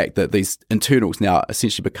the fact that these internals now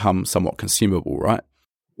essentially become somewhat consumable, right?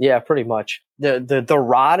 Yeah, pretty much. The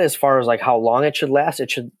rod, as far as like how long it should last,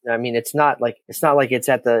 it's not like it's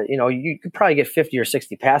at the, you could probably get 50 or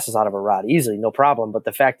 60 passes out of a rod easily, no problem. But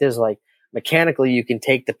the fact is, like, mechanically you can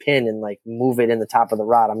take the pin and like move it in the top of the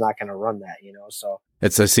rod. I'm not going to run that, so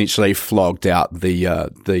it's essentially flogged out the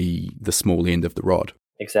small end of the rod.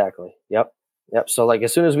 Exactly. Yep. So like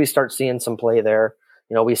as soon as we start seeing some play there,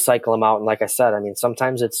 we cycle them out. And like I said,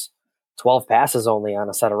 sometimes it's 12 passes only on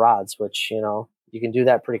a set of rods, which, you can do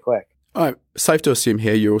that pretty quick. All right. Safe to assume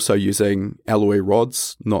here you're also using alloy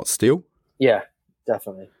rods, not steel? Yeah,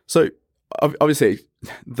 definitely. So obviously,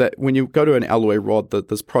 that when you go to an alloy rod,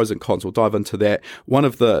 there's pros and cons. We'll dive into that. One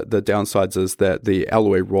of the downsides is that the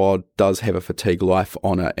alloy rod does have a fatigue life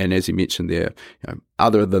on it, and as you mentioned there,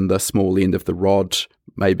 other than the small end of the rod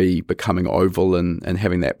maybe becoming oval and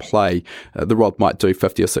having that play, the rod might do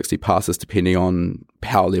 50 or 60 passes depending on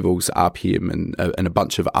power levels, RPM, and a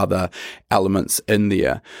bunch of other elements in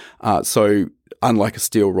there. So unlike a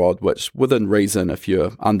steel rod, which within reason, if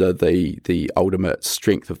you're under the ultimate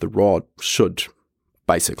strength of the rod, should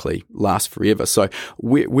basically last forever. So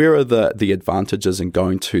where are the advantages in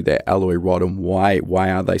going to that alloy rod, and why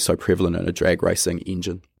are they so prevalent in a drag racing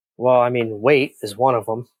engine? Well, weight is one of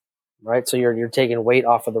them, right? So you're taking weight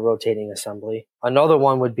off of the rotating assembly. Another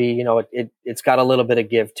one would be, it's got a little bit of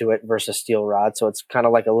give to it versus steel rod. So it's kind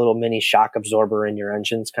of like a little mini shock absorber in your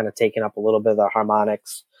engine. It's kind of taking up a little bit of the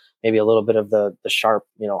harmonics, maybe a little bit of the sharp,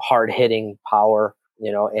 hard hitting power,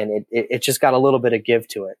 and it just got a little bit of give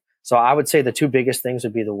to it. So I would say the two biggest things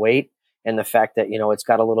would be the weight and the fact that, it's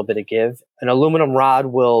got a little bit of give. An aluminum rod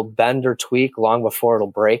will bend or tweak long before it'll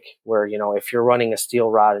break, where, if you're running a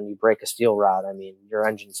steel rod and you break a steel rod, your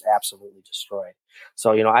engine's absolutely destroyed.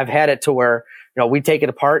 So, I've had it to where, we take it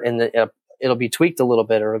apart and it'll be tweaked a little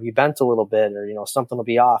bit, or it'll be bent a little bit, or, something will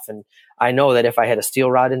be off. And I know that if I had a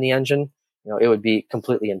steel rod in the engine, it would be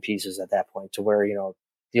completely in pieces at that point, to where,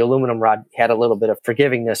 the aluminum rod had a little bit of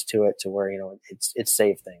forgivingness to it, to where, it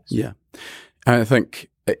saved things. Yeah. And I think,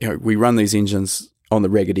 we run these engines on the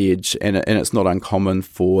ragged edge, and it's not uncommon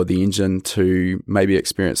for the engine to maybe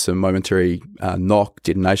experience some momentary knock,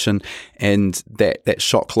 detonation, and that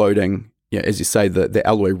shock loading, as you say, the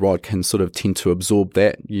alloy rod can sort of tend to absorb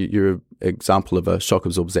that. Your example of a shock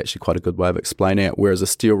absorber is actually quite a good way of explaining it, whereas a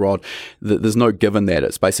steel rod, there's no given that.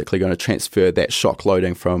 It's basically going to transfer that shock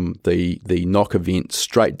loading from the knock event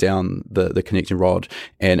straight down the connecting rod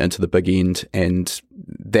and into the big end, and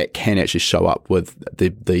that can actually show up with the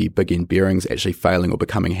big end bearings actually failing or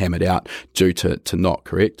becoming hammered out due to knock,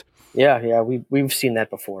 correct? Yeah, we've seen that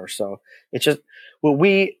before. So it's just, well,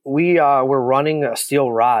 we were running a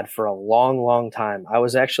steel rod for a long time. I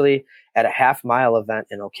was actually at a half-mile event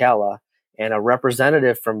in Ocala, and a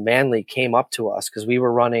representative from Manley came up to us because we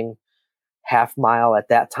were running half mile at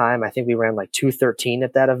that time. I think we ran like 2:13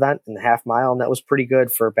 at that event in the half mile, and that was pretty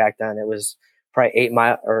good for back then. It was probably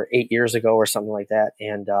 8 years ago or something like that.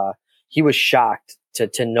 And he was shocked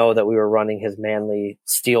to know that we were running his Manley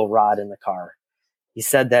steel rod in the car. He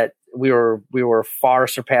said that we were far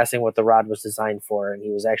surpassing what the rod was designed for, and he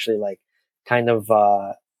was actually like kind of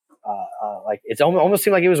like it almost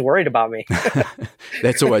seemed like he was worried about me.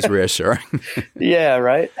 That's always reassuring. Yeah,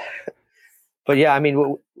 right. But yeah,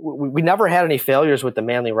 we never had any failures with the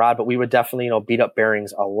Manley rod, but we would definitely beat up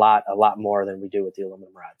bearings a lot more than we do with the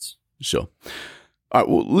aluminum rods. Sure. All right,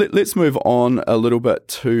 well, let's move on a little bit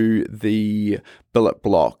to the billet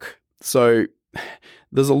block. So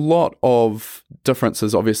there's a lot of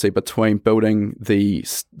differences, obviously, between building the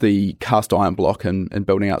cast iron block and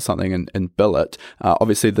building out something in billet.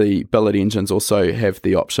 Obviously, the billet engines also have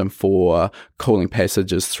the option for cooling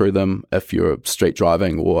passages through them if you're street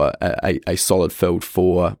driving, or a solid filled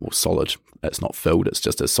solid. It's not filled, it's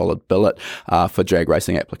just a solid billet for drag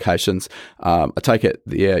racing applications. I take it,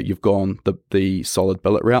 yeah, you've gone the solid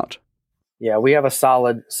billet route? Yeah, we have a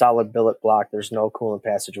solid billet block. There's no coolant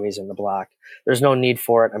passageways in the block. There's no need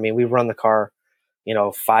for it. We run the car,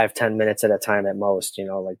 5-10 minutes at a time at most,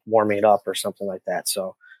 like warming it up or something like that.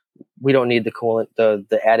 So we don't need the coolant.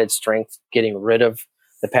 The added strength, getting rid of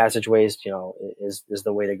the passageways, is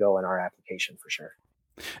the way to go in our application for sure.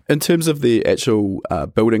 In terms of the actual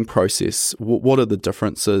building process, what are the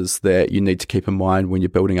differences that you need to keep in mind when you're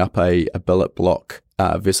building up a billet block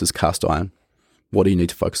versus cast iron? What do you need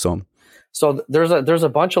to focus on? So there's a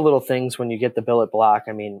bunch of little things when you get the billet block.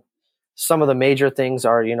 some of the major things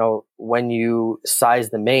are, when you size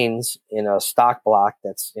the mains in a stock block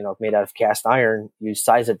that's, made out of cast iron, you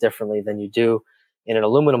size it differently than you do in an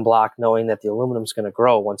aluminum block, knowing that the aluminum is going to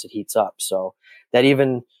grow once it heats up. So that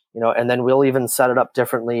even, and then we'll even set it up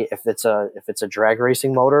differently if it's a drag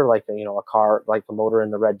racing motor, like, a car, like the motor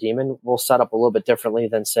in the Red Demon, we'll set up a little bit differently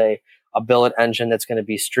than, say, a billet engine that's going to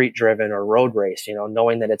be street driven or road race,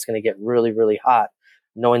 knowing that it's going to get really, really hot,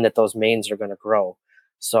 knowing that those mains are going to grow.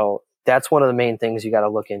 So that's one of the main things you got to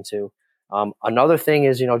look into. Another thing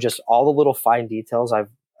is, just all the little fine details I've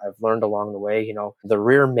learned along the way. The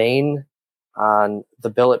rear main on the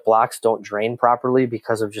billet blocks don't drain properly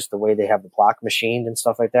because of just the way they have the block machined and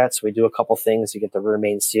stuff like that. So we do a couple things to get the rear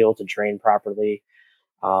main seal to drain properly.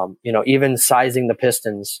 Even sizing the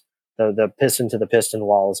pistons, the piston to the piston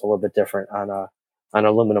wall is a little bit different on an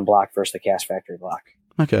aluminum block versus the cast factory block.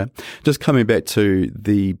 Okay. Just coming back to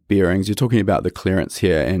the bearings, you're talking about the clearance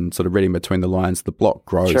here and sort of reading between the lines, the block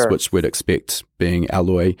grows, Sure. which we'd expect being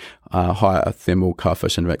alloy, higher thermal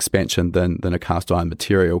coefficient of expansion than a cast iron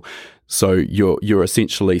material. So you're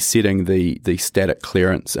essentially setting the static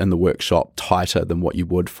clearance in the workshop tighter than what you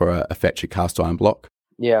would for a factory cast iron block.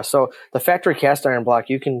 Yeah. So the factory cast iron block,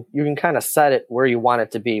 you can kind of set it where you want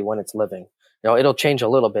it to be when it's living. It'll change a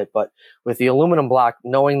little bit, but with the aluminum block,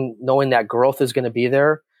 knowing that growth is going to be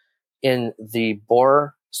there in the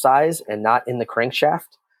bore size and not in the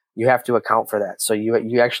crankshaft, you have to account for that. So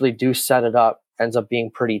you actually do set it up, ends up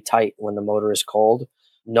being pretty tight when the motor is cold,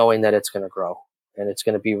 knowing that it's going to grow and it's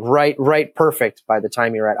going to be right perfect by the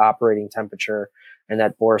time you're at operating temperature and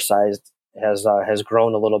that bore size has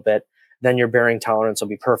grown a little bit. Then your bearing tolerance will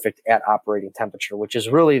be perfect at operating temperature, which is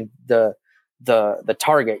really the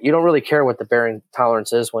target. You don't really care what the bearing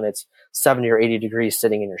tolerance is when it's 70 or 80 degrees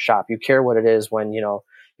sitting in your shop. You care what it is when, you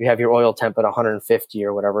have your oil temp at 150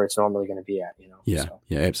 or whatever it's normally going to be at, Yeah, So.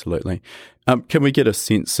 yeah, absolutely. Can we get a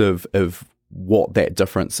sense of what that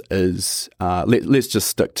difference is? Let's just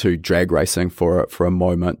stick to drag racing for a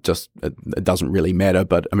moment. Just it doesn't really matter,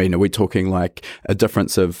 but I mean, are we talking like a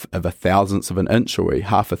difference of a thousandth of an inch or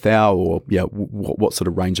half a thou, or what sort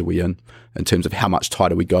of range are we in terms of how much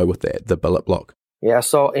tighter we go with the billet block? Yeah,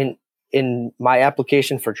 so in my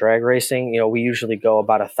application for drag racing, we usually go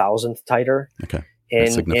about 1,000th tighter. Okay,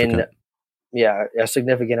 that's significant. A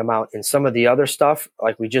significant amount. In some of the other stuff,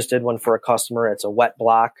 like we just did one for a customer, it's a wet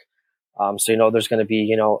block. So, there's going to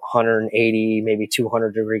be, 180, maybe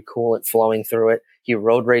 200 degree coolant flowing through it. He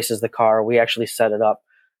road races the car. We actually set it up,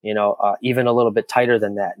 even a little bit tighter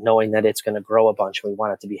than that, knowing that it's going to grow a bunch. We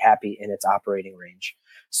want it to be happy in its operating range.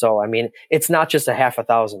 So, I mean, it's not just a half a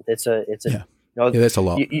thousandth. It's that's a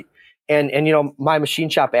lot. And my machine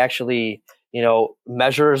shop actually,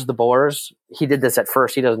 measures the bores. He did this at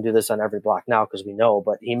first. He doesn't do this on every block now because we know,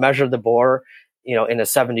 but he measured the bore, in a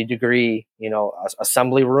 70 degree,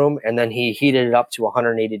 assembly room. And then he heated it up to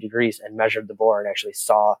 180 degrees and measured the bore and actually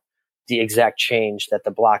saw the exact change that the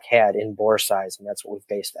block had in bore size. And that's what we've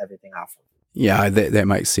based everything off of. Yeah, that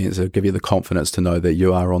makes sense. It'll give you the confidence to know that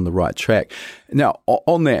you are on the right track. Now,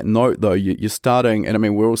 on that note, though, you're starting, and I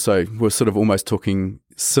mean, we're sort of almost talking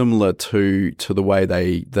similar to the way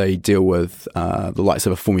they deal with the likes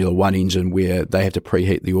of a Formula One engine, where they have to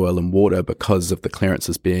preheat the oil and water because of the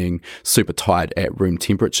clearances being super tight at room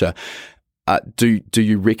temperature. Do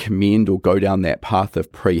you recommend or go down that path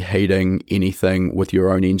of preheating anything with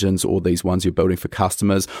your own engines or these ones you're building for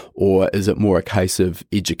customers, or is it more a case of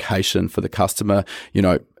education for the customer?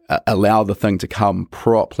 Allow the thing to come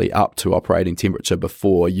properly up to operating temperature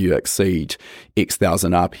before you exceed X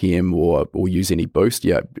thousand RPM or use any boost.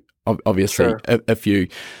 Yeah, obviously, Sure. If you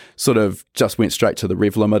sort of just went straight to the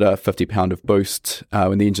rev limiter, 50 pound of boost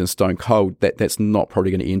when the engine's stone cold, that's not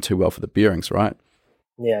probably going to end too well for the bearings, right?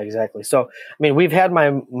 Yeah, exactly. So, I mean, we've had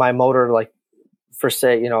my motor like for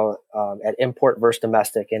say, at import versus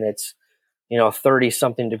domestic, and it's, 30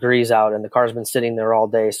 something degrees out and the car's been sitting there all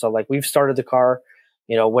day. So like we've started the car,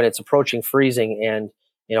 when it's approaching freezing and,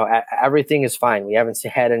 everything is fine. We haven't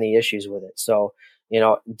had any issues with it. So,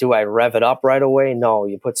 do I rev it up right away? No,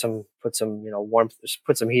 you put some, warmth,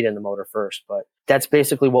 put some heat in the motor first. But that's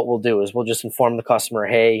basically what we'll do is we'll just inform the customer,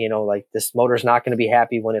 hey, like this motor's not going to be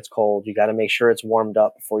happy when it's cold. You got to make sure it's warmed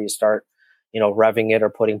up before you start, revving it or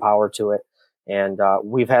putting power to it. And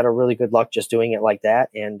we've had a really good luck just doing it like that.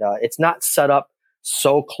 And it's not set up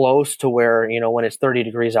so close to where, when it's 30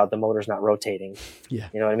 degrees out, the motor's not rotating. Yeah.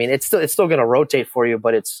 You know what I mean? It's still going to rotate for you,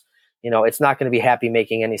 but it's not going to be happy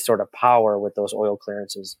making any sort of power with those oil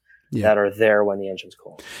clearances. that are there when the engine's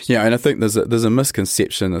cold. Yeah, and I think there's a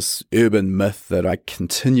misconception, this urban myth that I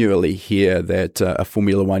continually hear that a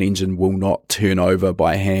Formula One engine will not turn over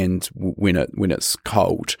by hand when it's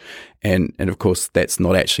cold. And of course, that's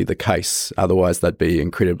not actually the case. Otherwise, they'd be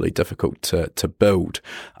incredibly difficult to build.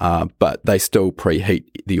 But they still preheat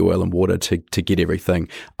the oil and water to get everything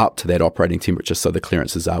up to that operating temperature so the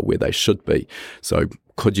clearances are where they should be. So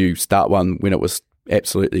could you start one when it was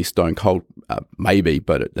absolutely stone cold? Maybe,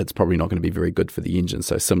 but it's probably not going to be very good for the engine.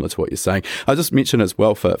 So similar to what you're saying. I just mentioned as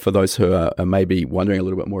well for those who are maybe wondering a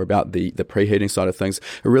little bit more about the preheating side of things,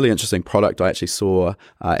 a really interesting product I actually saw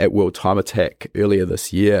at World Time Attack earlier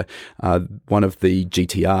this year. One of the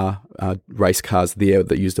GTR race cars there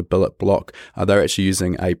that used a billet block, they're actually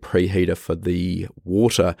using a preheater for the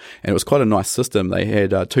water, and it was quite a nice system. They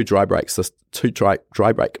had two dry brake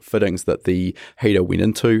fittings that the heater went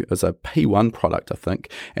into. It was a P1 product, I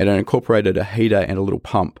think, and it incorporated a heater and a little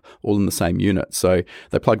pump all in the same unit. So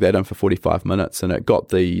they plugged that in for 45 minutes, and it got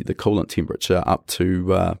the coolant temperature up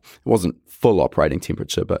to, it wasn't full operating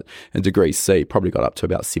temperature, but in degrees C, probably got up to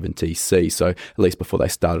about 70 C. So at least before they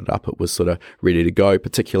started up, it was sort of ready to go,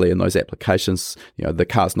 particularly in those applications. You know, the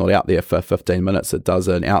car's not out there for 15 minutes. It does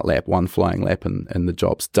an out lap, one flying lap, and the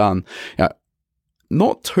job's done. You know,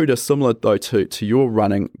 not too dissimilar, though, to your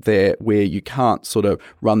running there, where you can't sort of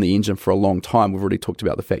run the engine for a long time. We've already talked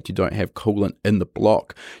about the fact you don't have coolant in the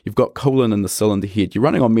block. You've got coolant in the cylinder head. You're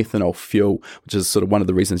running on methanol fuel, which is sort of one of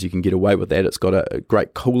the reasons you can get away with that. It's got a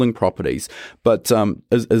great cooling properties. But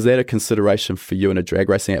is that a consideration for you in a drag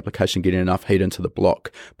racing application, getting enough heat into the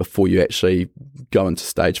block before you actually go into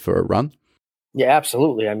stage for a run? Yeah,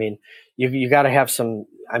 absolutely. I mean, you got to have some,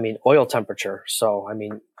 oil temperature. So,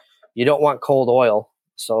 you don't want cold oil.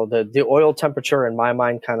 So the oil temperature in my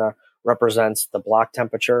mind kind of represents the block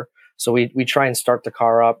temperature. So we try and start the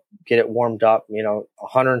car up, get it warmed up,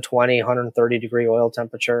 120, 130 degree oil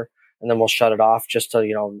temperature, and then we'll shut it off just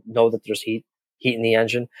to, know that there's heat in the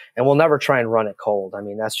engine. And we'll never try and run it cold.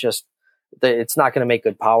 That's just, it's not going to make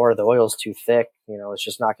good power. The oil's too thick. It's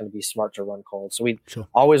just not going to be smart to run cold. So we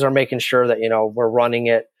always are making sure that, we're running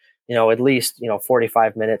it, at least,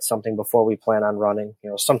 45 minutes, something before we plan on running.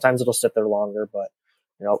 Sometimes it'll sit there longer, but,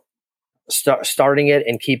 starting it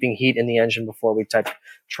and keeping heat in the engine before we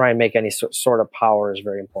try and make any sort of power is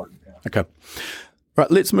very important. Yeah. Okay. Right,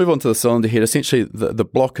 let's move on to the cylinder head. Essentially, the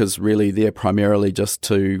block is really there primarily just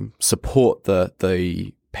to support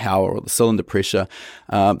the power or the cylinder pressure.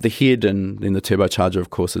 The head and then the turbocharger,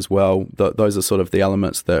 of course, as well. Those are sort of the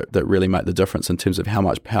elements that really make the difference in terms of how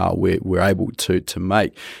much power we're able to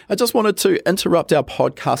make. I just wanted to interrupt our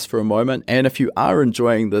podcast for a moment, and if you are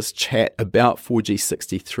enjoying this chat about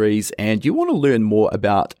 4G63s and you want to learn more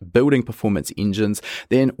about building performance engines,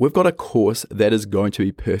 then we've got a course that is going to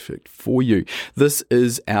be perfect for you. This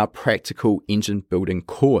is our practical engine building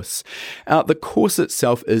course. The course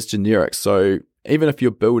itself is generic, so even if you're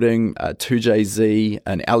building a 2JZ,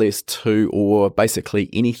 an LS2, or basically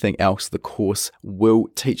anything else, the course will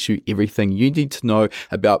teach you everything you need to know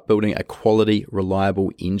about building a quality, reliable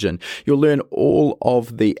engine. You'll learn all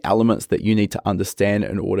of the elements that you need to understand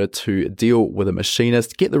in order to deal with a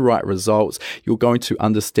machinist, get the right results. You're going to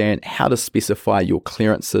understand how to specify your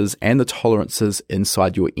clearances and the tolerances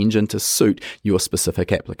inside your engine to suit your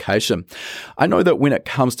specific application. I know that when it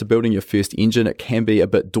comes to building your first engine, it can be a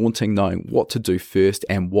bit daunting knowing what to do first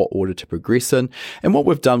and what order to progress in. And what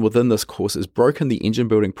we've done within this course is broken the engine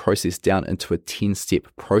building process down into a 10-step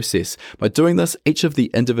process. By doing this, each of the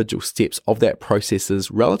individual steps of that process is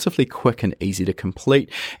relatively quick and easy to complete.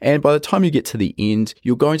 And by the time you get to the end,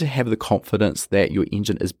 you're going to have the confidence that your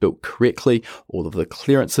engine is built correctly, all of the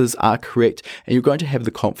clearances are correct, and you're going to have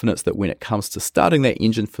the confidence that when it comes to starting that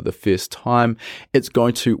engine for the first time, it's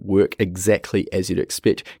going to work exactly as you'd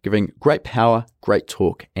expect, giving great power, great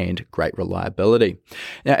torque, and great reliability.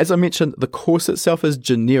 Now, as I mentioned, the course itself is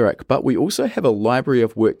generic, but we also have a library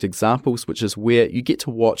of worked examples, which is where you get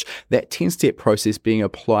to watch that 10-step process being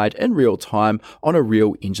applied in real time on a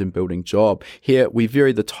real engine building job. Here, we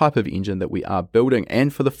vary the type of engine that we are building,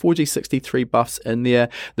 and for the 4G63 buffs in there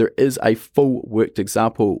is a full worked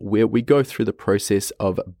example where we go through the process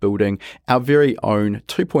of building our very own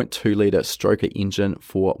 2.2 litre stroker engine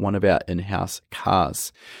for one of our in-house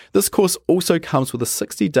cars. This course also comes with a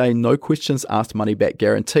 60-day no questions asked money back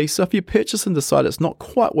guarantee, so if you purchase and decide it's not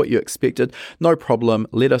quite what you expected, no problem,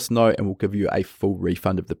 let us know and we'll give you a full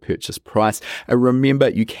refund of the purchase price. And remember,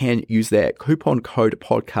 you can use that coupon code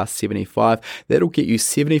podcast75. That'll get you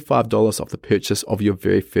 $75 off the purchase of your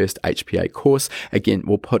very first HPA course. Again,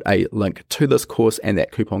 we'll put a link to this course and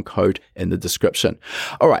that coupon code in the description.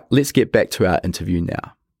 All right, let's get back to our interview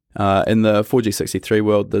now. In the 4G63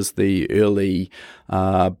 world, there's the early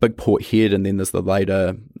big port head, and then there's the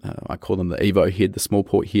later, I call them the Evo head, the small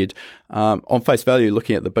port head. On face value,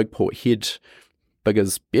 looking at the big port head,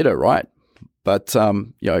 bigger's better, right? But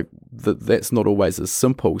that's not always as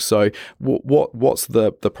simple. So what's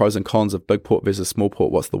the pros and cons of big port versus small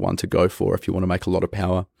port? What's the one to go for if you want to make a lot of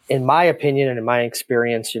power? In my opinion and in my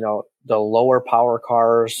experience, the lower power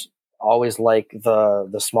cars always like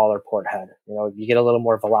the smaller port head. You get a little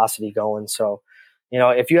more velocity going. So,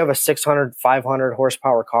 if you have a 600, 500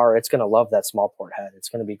 horsepower car, it's going to love that small port head. It's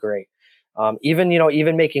going to be great.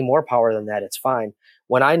 Even making more power than that, it's fine.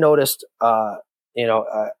 When I noticed,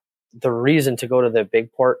 the reason to go to the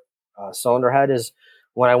big port cylinder head is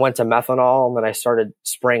when I went to methanol and then I started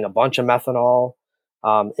spraying a bunch of methanol.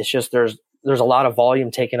 It's just there's a lot of volume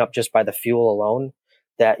taken up just by the fuel alone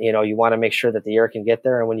that, you want to make sure that the air can get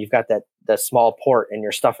there. And when you've got that small port and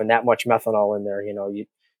you're stuffing that much methanol in there, you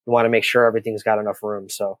want to make sure everything's got enough room.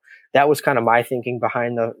 So that was kind of my thinking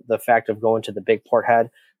behind the fact of going to the big port head.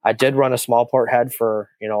 I did run a small port head for,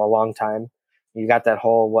 a long time. You got that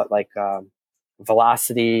whole,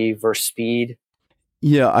 velocity versus speed.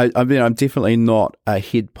 Yeah, I mean, I'm definitely not a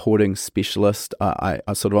head porting specialist. I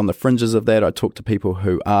sort of on the fringes of that. I talk to people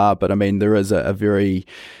who are, but I mean, there is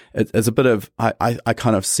it's a bit of, I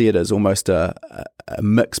kind of see it as almost a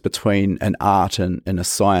mix between an art and a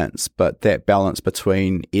science, but that balance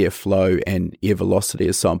between airflow and air velocity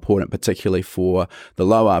is so important, particularly for the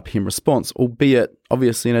low RPM response, albeit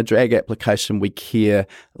obviously in a drag application, we care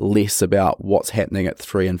less about what's happening at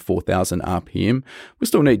 3,000 and 4,000 RPM. We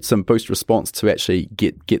still need some boost response to actually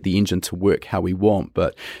get the engine to work how we want,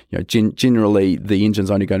 but generally the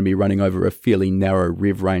engine's only going to be running over a fairly narrow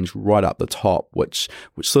rev range right up the top, which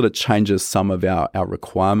sort of changes some of our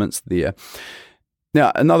requirements there.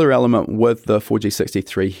 Now, another element with the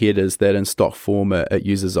 4G63 head is that in stock form it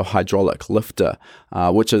uses a hydraulic lifter,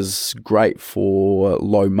 which is great for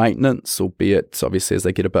low maintenance, albeit obviously as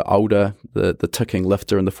they get a bit older, the ticking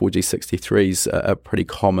lifter in the 4G63 is a pretty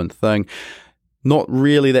common thing. Not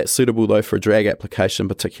really that suitable though for a drag application,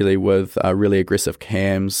 particularly with really aggressive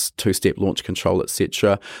cams, two-step launch control,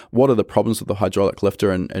 etc. What are the problems with the hydraulic lifter,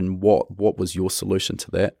 and what was your solution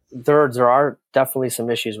to that? There are definitely some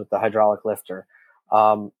issues with the hydraulic lifter.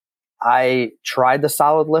 I tried the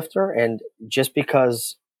solid lifter, and just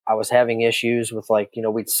because I was having issues with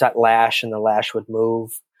we'd set lash and the lash would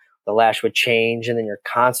move, the lash would change, and then you're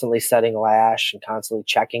constantly setting lash and constantly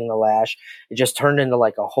checking the lash. It just turned into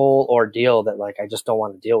a whole ordeal that I just don't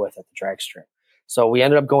want to deal with at the drag strip. So we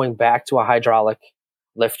ended up going back to a hydraulic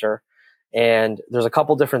lifter, and there's a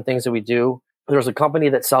couple different things that we do. There's a company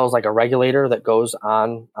that sells a regulator that goes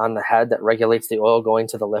on the head that regulates the oil going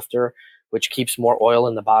to the lifter, which keeps more oil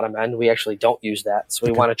in the bottom end. We actually don't use that. So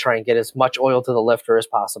we want to try and get as much oil to the lifter as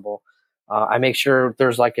possible. I make sure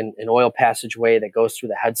there's an oil passageway that goes through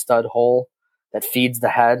the head stud hole that feeds the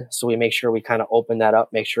head. So we make sure we kind of open that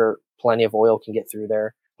up, make sure plenty of oil can get through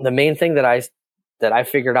there. The main thing that I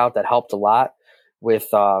figured out that helped a lot with,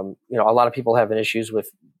 a lot of people having issues with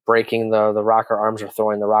breaking the rocker arms or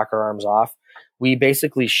throwing the rocker arms off. We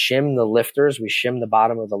basically shim the lifters. We shim the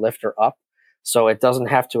bottom of the lifter up, so it doesn't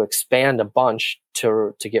have to expand a bunch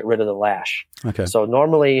to get rid of the lash. Okay. So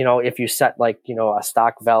normally, if you set a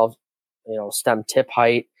stock valve, stem tip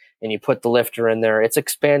height, and you put the lifter in there, it's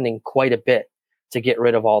expanding quite a bit to get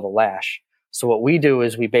rid of all the lash. So what we do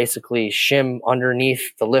is we basically shim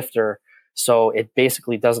underneath the lifter, so it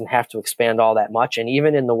basically doesn't have to expand all that much. And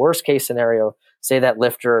even in the worst case scenario, say that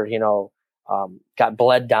lifter, got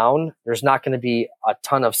bled down, there's not going to be a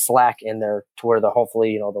ton of slack in there to where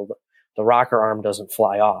hopefully, the rocker arm doesn't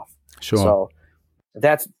fly off. Sure. So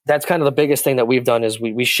that's kind of the biggest thing that we've done is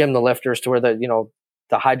we shim the lifters to where the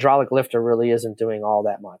hydraulic lifter really isn't doing all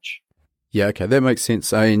that much. Yeah, okay, that makes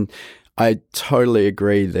sense. I mean, I totally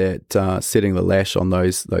agree that setting the lash on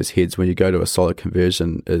those heads when you go to a solid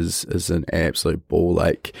conversion is an absolute ball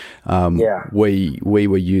ache. We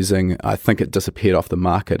were using, I think it disappeared off the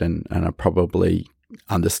market, and I probably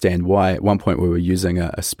understand why. At one point we were using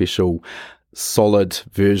a special solid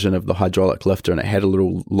version of the hydraulic lifter, and it had a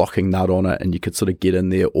little locking nut on it, and you could sort of get in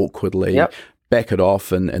there awkwardly. Yep. Back it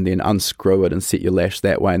off and then unscrew it and set your lash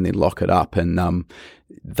that way and then lock it up, and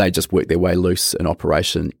they just work their way loose in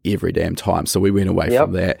operation every damn time. So we went away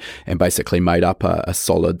from that and basically made up a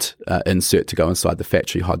solid insert to go inside the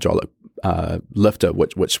factory hydraulic lifter,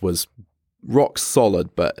 which was rock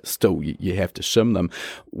solid, but still you have to shim them.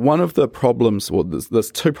 One of the problems, well,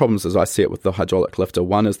 there's two problems as I see it with the hydraulic lifter.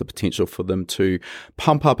 One is the potential for them to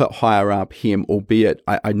pump up at higher RPM, albeit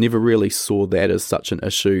I never really saw that as such an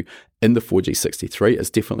issue in the 4G63 is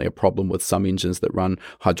definitely a problem with some engines that run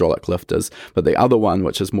hydraulic lifters. But the other one,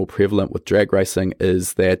 which is more prevalent with drag racing,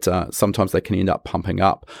 is that sometimes they can end up pumping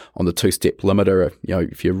up on the two-step limiter.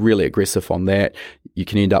 If you're really aggressive on that, you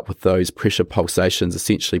can end up with those pressure pulsations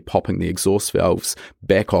essentially popping the exhaust valves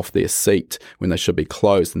back off their seat when they should be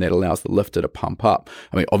closed, and that allows the lifter to pump up.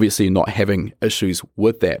 I mean, obviously you're not having issues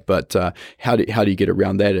with that, but how do you get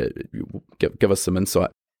around that? Give us some insight.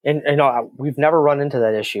 And we've never run into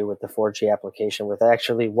that issue with the 4G application with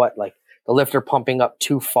actually the lifter pumping up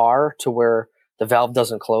too far to where the valve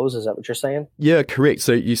doesn't close. Is that what you're saying? Yeah, correct.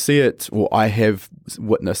 So you see it, well, I have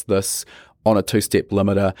witnessed this on a two-step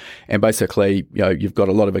limiter, and basically, you've got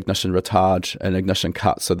a lot of ignition retard and ignition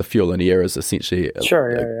cut, so the fuel and air is essentially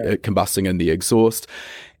combusting in the exhaust,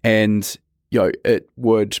 and it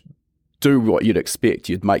would do what you'd expect.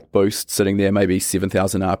 You'd make boost sitting there, maybe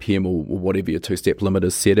 7,000 RPM or whatever your two-step limiter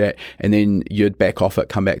is set at, and then you'd back off it,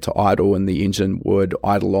 come back to idle, and the engine would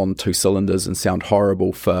idle on 2 cylinders and sound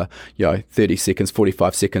horrible for 30 seconds,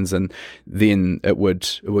 45 seconds, and then it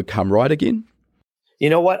would come right again. You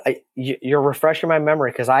know what? You're refreshing my memory,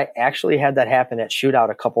 because I actually had that happen at Shootout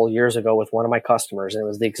a couple of years ago with one of my customers, and it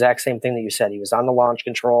was the exact same thing that you said. He was on the launch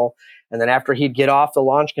control, and then after he'd get off the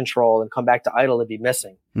launch control and come back to idle, it'd be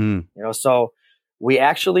missing. So we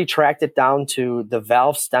actually tracked it down to the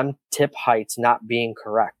valve stem tip heights not being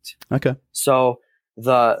correct. Okay. So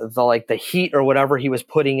the heat or whatever he was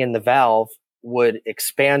putting in the valve would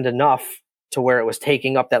expand enough to where it was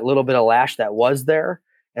taking up that little bit of lash that was there,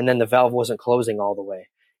 and then the valve wasn't closing all the way.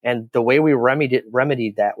 And the way we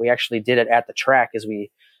remedied that, we actually did it at the track, is we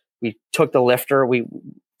took the lifter.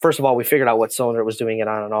 First of all, we figured out what cylinder it was doing it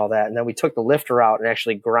on and all that. And then we took the lifter out and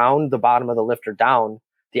actually ground the bottom of the lifter down,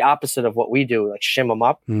 the opposite of what we do, like shim them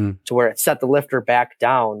up to where it set the lifter back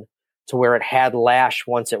down to where it had lash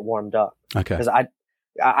once it warmed up. Okay. Because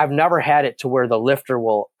I've never had it to where the lifter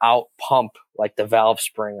will out pump like the valve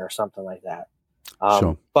spring or something like that.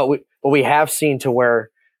 Sure. But we have seen to where,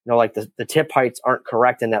 the tip heights aren't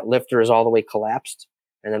correct and that lifter is all the way collapsed.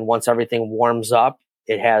 And then once everything warms up,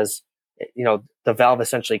 it has, the valve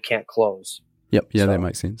essentially can't close. Yep. Yeah, that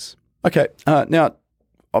makes sense. Okay. Now,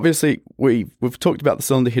 obviously, we've talked about the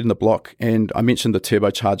cylinder head and the block, and I mentioned the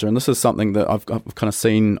turbocharger, and this is something that I've kind of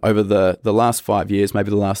seen over the last 5 years, maybe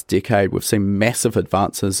the last decade. We've seen massive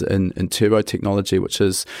advances in turbo technology, which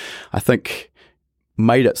is, I think,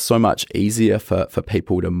 made it so much easier for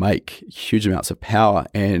people to make huge amounts of power,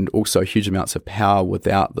 and also huge amounts of power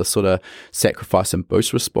without the sort of sacrifice and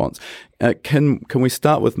boost response. Can we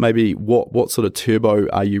start with maybe what sort of turbo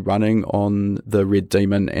are you running on the Red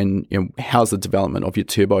Demon, and how's the development of your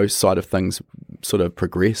turbo side of things sort of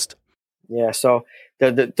progressed? Yeah, so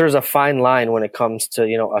there's a fine line when it comes to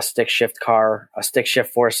a stick shift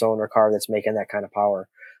 4-cylinder car that's making that kind of power.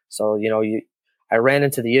 So I ran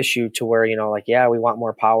into the issue to where, we want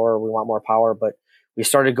more power, but we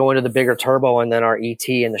started going to the bigger turbo, and then our ET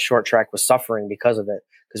and the short track was suffering because of it,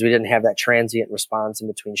 because we didn't have that transient response in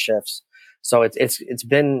between shifts. So it's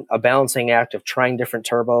been a balancing act of trying different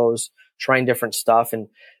turbos, trying different stuff. And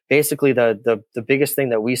basically the biggest thing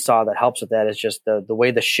that we saw that helps with that is just the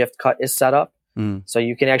way the shift cut is set up. So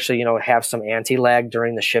you can actually, have some anti-lag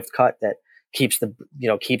during the shift cut that keeps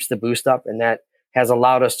the boost up, and that has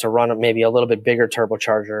allowed us to run maybe a little bit bigger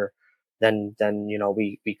turbocharger than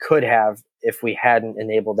we could have if we hadn't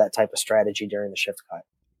enabled that type of strategy during the shift cut.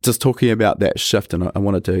 Just talking about that shift, and I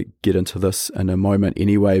wanted to get into this in a moment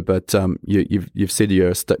anyway, but you've said you're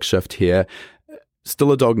a stick shift here.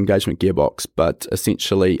 Still a dog engagement gearbox, but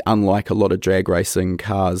essentially, unlike a lot of drag racing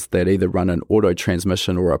cars that either run an auto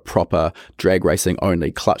transmission or a proper drag racing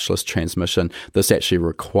only clutchless transmission, this actually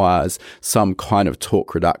requires some kind of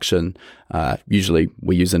torque reduction. Usually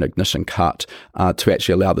we use an ignition cut to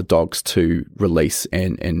actually allow the dogs to release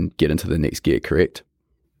and get into the next gear, correct?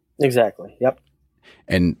 Exactly, yep.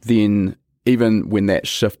 And then even when that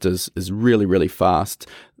shift is really, really fast,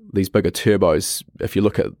 these bigger turbos, if you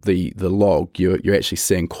look at the log, you're actually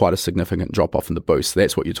seeing quite a significant drop off in the boost. So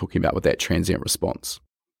that's what you're talking about with that transient response.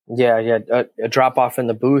 Yeah, a drop off in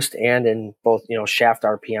the boost and in both, shaft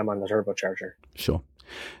RPM on the turbocharger. Sure.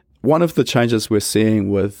 One of the changes we're seeing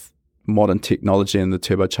with modern technology and the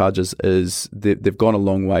turbochargers is they've gone a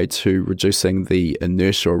long way to reducing the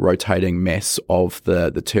inertia or rotating mass of the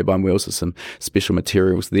turbine wheels. There's some special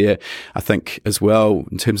materials there. I think as well,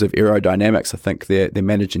 in terms of aerodynamics, I think they're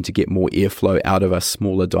managing to get more airflow out of a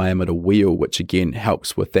smaller diameter wheel, which again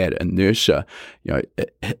helps with that inertia.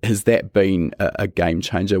 Has that been a game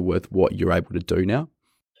changer with what you're able to do now?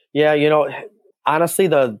 Yeah, Honestly,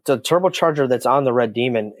 the turbocharger that's on the Red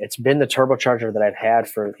Demon, it's been the turbocharger that I've had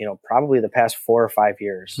for, probably the past 4 or 5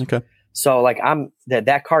 years. Okay. So like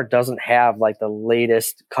that car doesn't have like the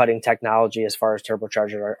latest cutting technology as far as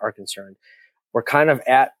turbochargers are concerned. We're kind of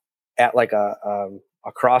at like a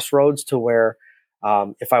crossroads to where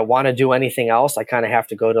if I want to do anything else, I kind of have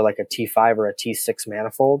to go to like a T5 or a T6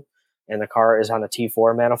 manifold, and the car is on a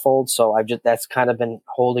T4 manifold. So that's kind of been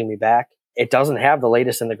holding me back. It doesn't have the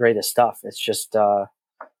latest and the greatest stuff. It's just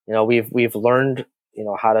we've learned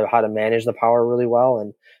how to manage the power really well,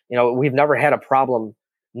 and we've never had a problem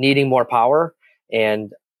needing more power,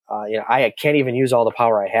 and I can't even use all the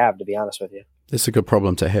power I have, to be honest with you. It's a good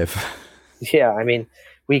problem to have. Yeah, I mean,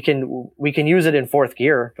 we can use it in fourth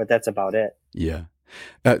gear, but that's about it. Yeah.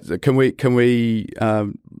 Can we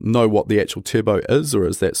know what the actual turbo is, or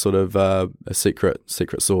is that sort of a secret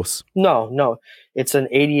source? No, it's an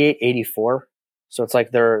 8884. So it's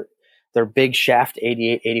like their big shaft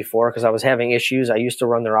 8884, because I was having issues. I used to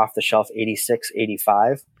run their off the shelf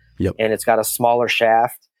 8685. Yep. And it's got a smaller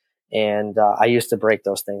shaft, and I used to break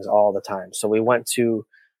those things all the time. So we went to,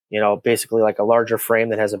 basically like a larger frame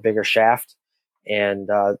that has a bigger shaft, and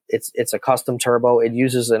it's a custom turbo. It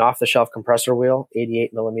uses an off-the-shelf compressor wheel,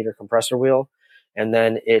 88 millimeter compressor wheel, and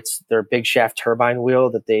then it's their big shaft turbine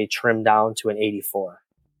wheel that they trim down to an 84.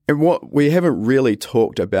 And what we haven't really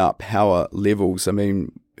talked about power levels. I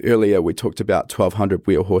mean, earlier we talked about 1200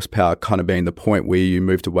 wheel horsepower kind of being the point where you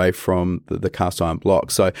moved away from the cast iron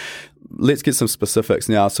block. So let's get some specifics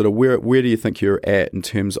now. Sort of where do you think you're at in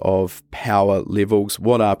terms of power levels?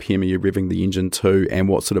 What RPM are you revving the engine to, and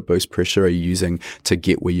what sort of boost pressure are you using to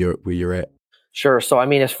get where you're at? Sure. So I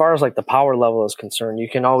mean, as far as like the power level is concerned, you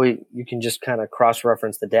can just kind of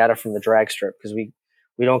cross-reference the data from the drag strip, because we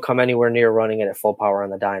don't come anywhere near running it at full power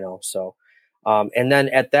on the dyno. So and then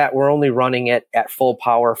at that, we're only running it at full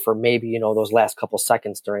power for maybe, those last couple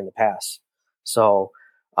seconds during the pass. So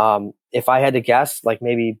if I had to guess, like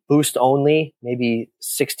maybe boost only, maybe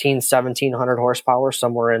 1700 horsepower,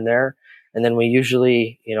 somewhere in there. And then we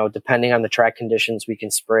usually, depending on the track conditions, we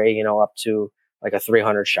can spray, up to like a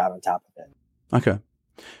 300 shot on top of it. Okay.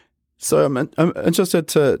 So I'm interested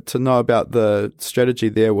to know about the strategy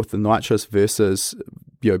there with the nitrous versus,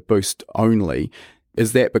 boost only.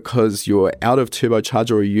 Is that because you're out of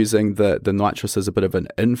turbocharger, or using the nitrous as a bit of an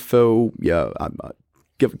infill? Yeah,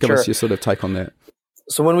 give Sure. us your sort of take on that.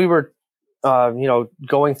 So when we were,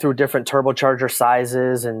 going through different turbocharger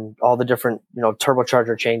sizes and all the different,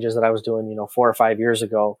 turbocharger changes that I was doing, 4 or 5 years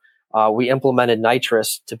ago, we implemented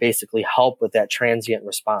nitrous to basically help with that transient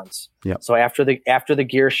response. Yep. So after the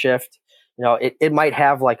gear shift, it might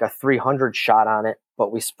have like a 300 shot on it,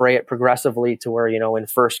 but we spray it progressively to where, in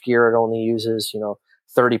first gear, it only uses,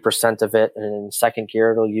 30% of it. And in second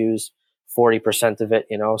gear, it'll use 40% of it,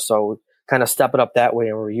 so kind of step it up that way.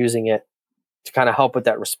 And we're using it to kind of help with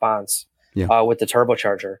that response, with the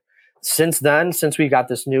turbocharger. Since we got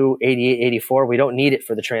this new 8884, we don't need it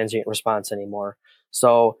for the transient response anymore.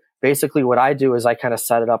 So basically what I do is I kind of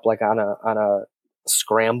set it up like on a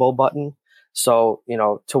scramble button. So,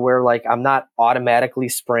 to where like I'm not automatically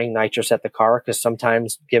spraying nitrous at the car, because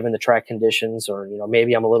sometimes given the track conditions, or,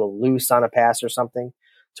 maybe I'm a little loose on a pass or something,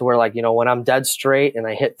 to where like, when I'm dead straight and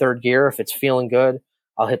I hit third gear, if it's feeling good,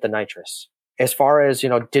 I'll hit the nitrous. As far as,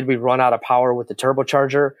 did we run out of power with the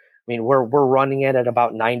turbocharger? I mean, we're running it at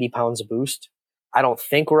about 90 pounds of boost. I don't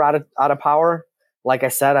think we're out of power. Like I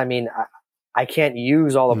said, I mean, I can't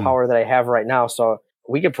use all the power that I have right now. So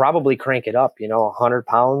we could probably crank it up, 100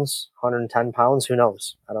 pounds, 110 pounds. Who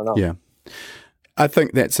knows? I don't know. Yeah. I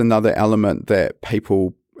think that's another element that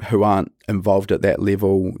people who aren't involved at that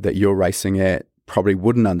level that you're racing at probably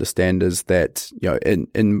wouldn't understand, is that,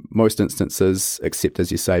 in most instances, except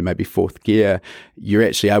as you say, maybe fourth gear, you're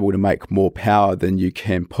actually able to make more power than you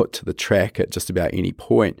can put to the track at just about any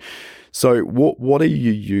point. So what are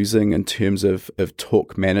you using in terms of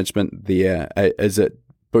torque management there? Is it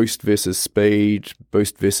boost versus speed,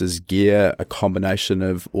 boost versus gear, a combination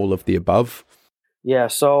of all of the above? Yeah,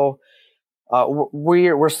 so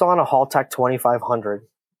we're still on a Haltech 2500.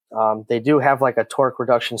 They do have like a torque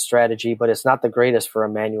reduction strategy, but it's not the greatest for a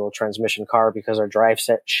manual transmission car, because our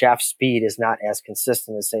shaft speed is not as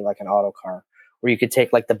consistent as, say, like an auto car, where you could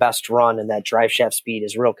take like the best run and that drive shaft speed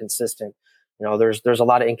is real consistent. There's a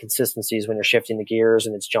lot of inconsistencies when you're shifting the gears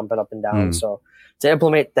and it's jumping up and down. So to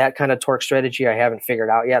implement that kind of torque strategy, I haven't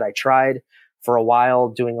figured out yet. I tried for a while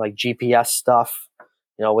doing like GPS stuff,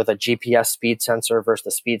 with a GPS speed sensor versus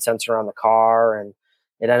the speed sensor on the car, and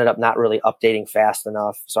it ended up not really updating fast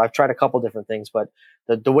enough. So I've tried a couple different things, but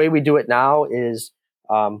the way we do it now is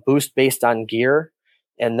boost based on gear.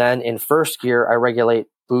 And then in first gear, I regulate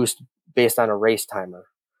boost based on a race timer.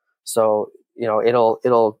 So,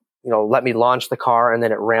 it'll let me launch the car, and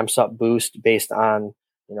then it ramps up boost based on,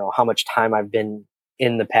 how much time I've been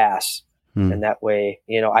in the pass. And that way,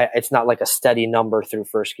 it's not like a steady number through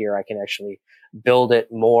first gear. I can actually build it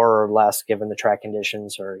more or less given the track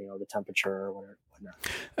conditions or, the temperature or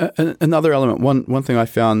whatnot. Another element, one thing I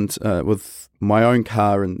found with my own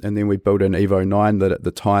car, and then we built an Evo 9 that at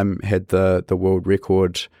the time had the world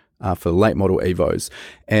record for the late model Evos.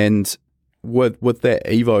 And with that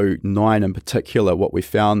Evo 9 in particular, what we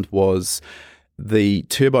found was the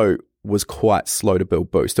turbo was quite slow to build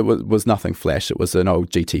boost. It was nothing flash. It was an old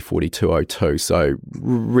GT4202, so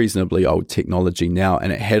reasonably old technology now,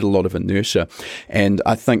 and it had a lot of inertia. And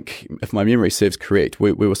I think, if my memory serves correct,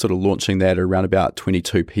 we were sort of launching that around about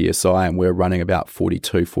 22 PSI, and we're running about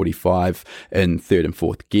 42, 45 in third and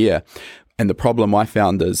fourth gear. And the problem I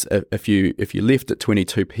found is if you left at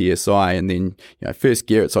 22 PSI and then, first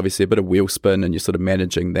gear, it's obviously a bit of wheel spin and you're sort of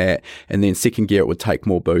managing that. And then second gear, it would take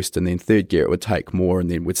more boost. And then third gear, it would take more and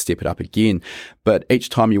then would step it up again. But each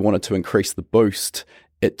time you wanted to increase the boost,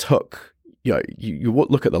 it took, you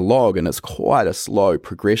look at the log and it's quite a slow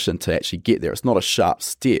progression to actually get there. It's not a sharp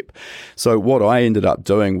step. So what I ended up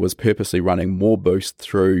doing was purposely running more boost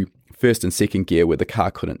through first and second gear where the car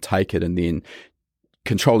couldn't take it, and then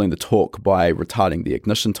controlling the torque by retarding the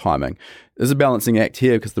ignition timing. There's a balancing act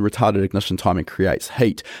here because the retarded ignition timing creates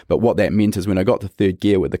heat, but what that meant is when I got to third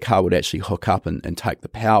gear where the car would actually hook up and take the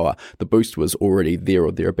power, the boost was already there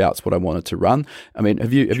or thereabouts what I wanted to run. I mean,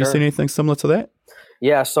 have you seen anything similar to that?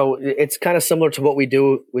 Yeah, so it's kind of similar to what we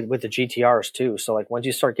do with the GTRs too. So like once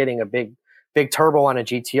you start getting a big turbo on a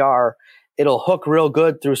GTR, it'll hook real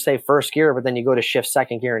good through, say, first gear, but then you go to shift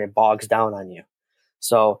second gear and it bogs down on you.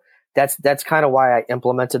 So that's kind of why I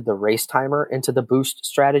implemented the race timer into the boost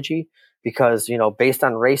strategy, because, based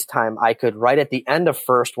on race time, I could right at the end of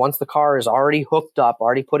first, once the car is already hooked up,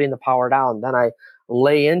 already putting the power down, then I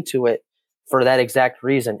lay into it for that exact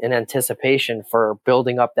reason, in anticipation for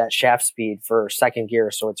building up that shaft speed for second gear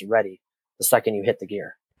so it's ready the second you hit the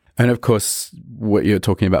gear. And of course, what you were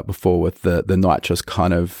talking about before with the nitrous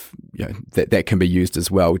kind of, that can be used as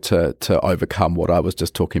well to overcome what I was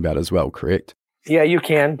just talking about as well, correct? Yeah, you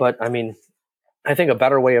can, but I mean, I think a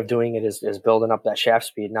better way of doing it is building up that shaft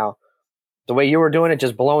speed. Now, the way you were doing it,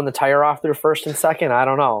 just blowing the tire off through first and second, I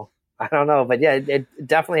don't know, but yeah, it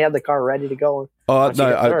definitely had the car ready to go. Oh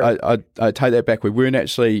no, I take that back. We weren't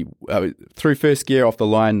actually through first gear off the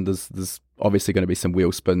line. There's obviously going to be some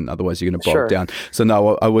wheel spin, otherwise you're going to bog down. So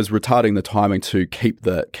no, I was retarding the timing to keep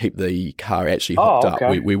the car actually hooked up.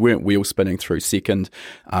 We weren't wheel spinning through second.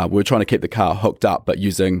 We were trying to keep the car hooked up, but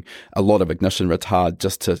using a lot of ignition retard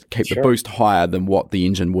just to keep the boost higher than what the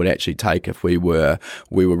engine would actually take if we were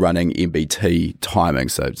running MBT timing.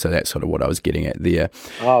 So that's sort of what I was getting at there.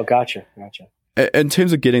 Oh, gotcha. In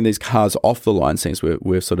terms of getting these cars off the line, since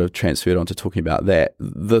we've sort of transferred on to talking about that,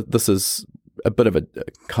 this is a bit of a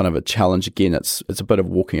kind of a challenge again. It's a bit of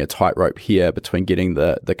walking a tightrope here between getting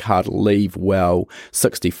the car to leave well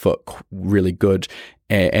 60 foot really good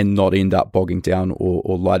and not end up bogging down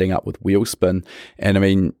or lighting up with wheel spin. And I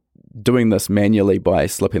mean, doing this manually by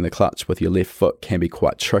slipping the clutch with your left foot can be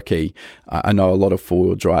quite tricky. I know a lot of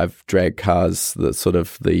four-wheel drive drag cars,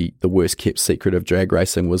 the worst kept secret of drag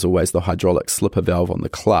racing was always the hydraulic slipper valve on the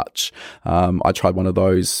clutch. I tried one of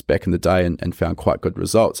those back in the day and found quite good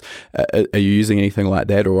results. Are you using anything like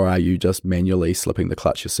that, or are you just manually slipping the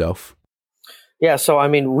clutch yourself? Yeah, so I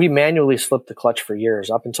mean, we manually slipped the clutch for years,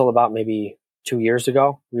 up until about maybe 2 years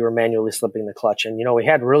ago. We were manually slipping the clutch, and we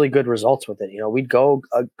had really good results with it. We'd go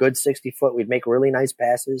a good 60 foot, we'd make really nice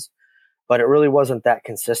passes, but it really wasn't that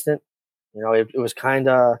consistent. It was kind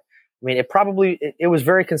of, I mean, it was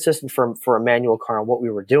very consistent for a manual car on what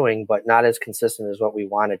we were doing, but not as consistent as what we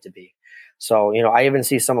wanted to be. So, I even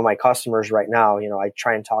see some of my customers right now, I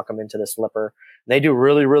try and talk them into the slipper. They do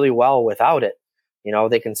really, really well without it.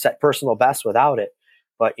 They can set personal bests without it.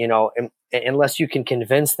 But, unless you can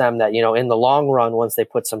convince them that, in the long run, once they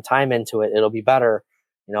put some time into it, it'll be better.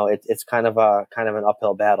 It's kind of an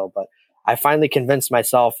uphill battle. But I finally convinced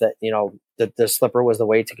myself that, the slipper was the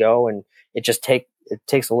way to go. And it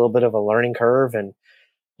takes a little bit of a learning curve. And,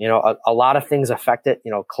 a lot of things affect it.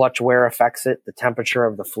 Clutch wear affects it. The temperature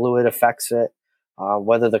of the fluid affects it.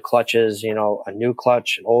 Whether the clutch is, a new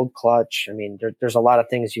clutch, an old clutch. I mean, there's a lot of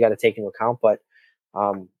things you got to take into account. But,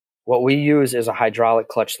 what we use is a hydraulic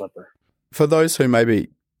clutch slipper. For those who maybe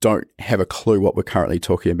don't have a clue what we're currently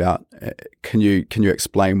talking about, can you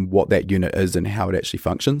explain what that unit is and how it actually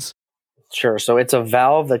functions? Sure. So it's a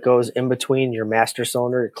valve that goes in between your master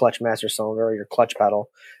cylinder, your clutch master cylinder, or your clutch pedal,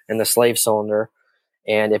 and the slave cylinder.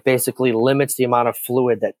 and it basically limits the amount of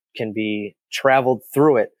fluid that can be traveled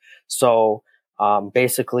through it. So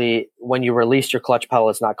basically, when you release your clutch pedal,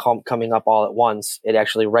 it's not coming up all at once. It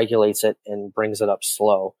actually regulates it and brings it up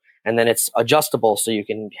slow. And then it's adjustable, so you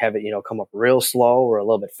can have it, come up real slow or a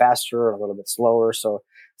little bit faster or a little bit slower. So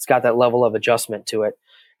it's got that level of adjustment to it.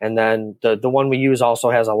 And then the one we use also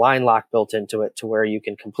has a line lock built into it to where you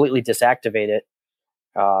can completely disactivate it.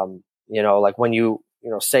 Like when you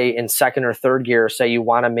say in second or third gear, say you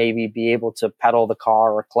want to maybe be able to pedal the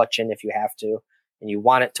car or clutch in if you have to, and you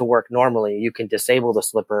want it to work normally, you can disable the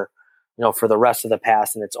slipper, for the rest of the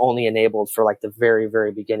pass. And it's only enabled for like the very,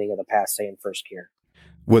 very beginning of the pass, say in first gear.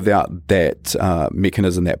 Without that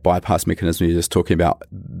mechanism, that bypass mechanism you're just talking about,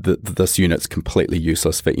 this unit's completely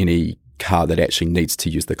useless for any car that actually needs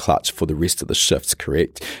to use the clutch for the rest of the shifts,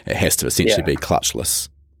 correct? It has to essentially be clutchless.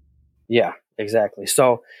 Yeah, exactly.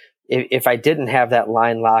 So if I didn't have that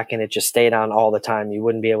line lock and it just stayed on all the time, you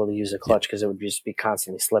wouldn't be able to use a clutch because it would just be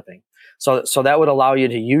constantly slipping. So that would allow you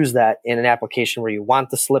to use that in an application where you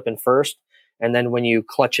want the slip in first, and then when you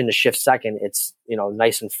clutch into shift second, it's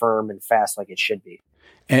nice and firm and fast like it should be.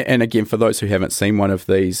 And again, for those who haven't seen one of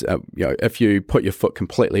these, if you put your foot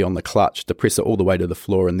completely on the clutch, depress it all the way to the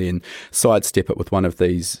floor, and then sidestep it with one of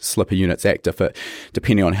these slipper units active,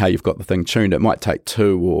 depending on how you've got the thing tuned, it might take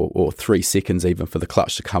 2 or 3 seconds even for the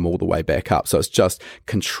clutch to come all the way back up. So it's just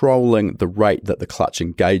controlling the rate that the clutch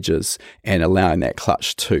engages and allowing that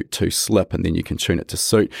clutch to slip, and then you can tune it to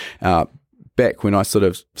suit. Back when I sort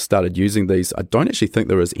of started using these, I don't actually think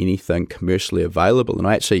there was anything commercially available. And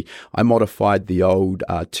I modified the old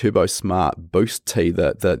Turbo Smart Boost T,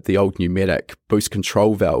 the old pneumatic boost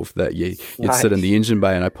control valve that you'd sit in the engine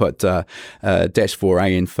bay, and I put a Dash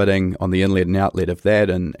 4AN fitting on the inlet and outlet of that,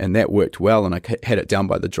 and that worked well, and I had it down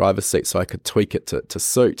by the driver's seat so I could tweak it to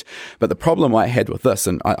suit. But the problem I had with this,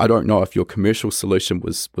 and I don't know if your commercial solution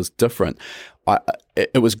was different,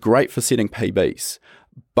 it was great for setting PBs,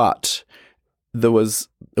 but it was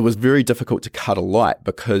very difficult to cut a light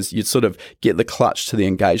because you'd sort of get the clutch to the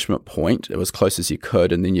engagement point as close as you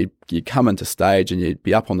could, and then you'd come into stage and you'd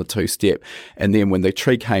be up on the 2-step, and then when the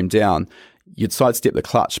tree came down, you'd sidestep the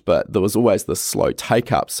clutch, but there was always this slow take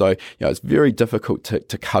up. So it's very difficult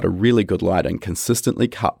to cut a really good light and consistently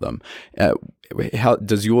cut them. How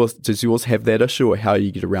does yours have that issue, or how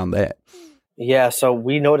you get around that? Yeah, so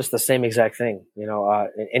we noticed the same exact thing,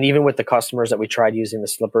 and even with the customers that we tried using the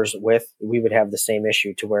slippers with, we would have the same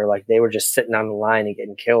issue to where like they were just sitting on the line and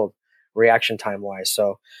getting killed reaction time wise.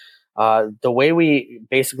 So the way we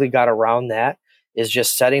basically got around that is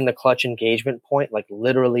just setting the clutch engagement point like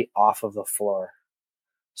literally off of the floor.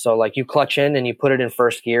 So like you clutch in and you put it in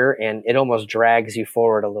first gear and it almost drags you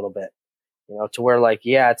forward a little bit, to where like,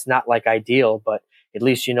 yeah, it's not like ideal, but at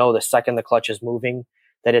least the second the clutch is moving,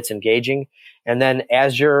 that it's engaging. And then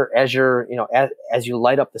as you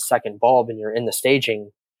light up the second bulb and you're in the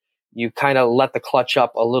staging, you kind of let the clutch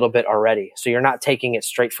up a little bit already. So you're not taking it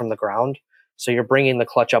straight from the ground. So you're bringing the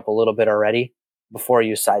clutch up a little bit already before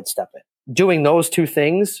you sidestep it. Doing those two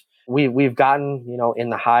things, we've gotten,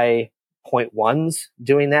 in the high 0.1s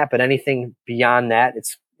doing that, but anything beyond that,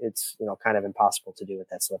 it's kind of impossible to do with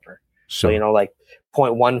that slipper. Sure. So, like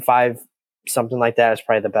 0.15, something like that is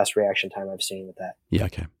probably the best reaction time I've seen with that. Yeah,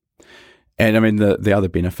 okay. And I mean, the other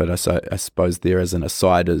benefit, I suppose, there as an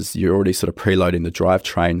aside, is you're already sort of preloading the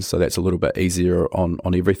drivetrain, so that's a little bit easier on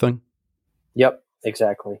everything. Yep,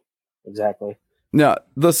 exactly. Now,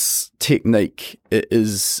 this technique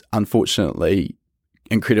is unfortunately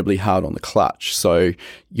incredibly hard on the clutch, so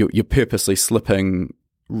you're purposely slipping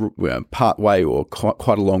part way or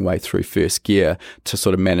quite a long way through first gear to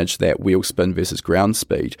sort of manage that wheel spin versus ground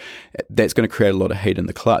speed. That's going to create a lot of heat in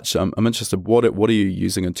the clutch. I'm interested, what are you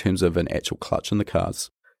using in terms of an actual clutch in the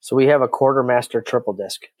cars? So we have a Quartermaster triple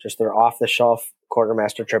disc, just their off the shelf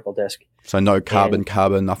Quartermaster triple disc. So no carbon,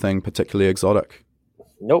 nothing particularly exotic?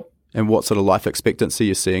 Nope. And what sort of life expectancy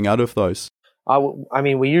you're seeing out of those?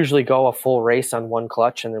 We usually go a full race on one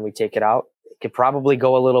clutch and then we take it out. It could probably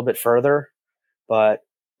go a little bit further, but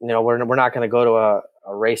we're not going to go to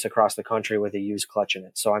a race across the country with a used clutch in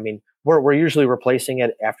it. So, we're usually replacing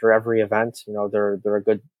it after every event. They're a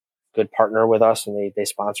good partner with us, and they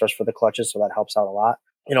sponsor us for the clutches. So that helps out a lot.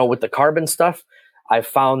 With the carbon stuff, I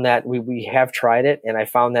found that we have tried it, and I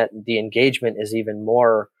found that the engagement is even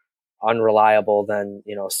more unreliable than,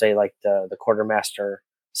 say like the Quartermaster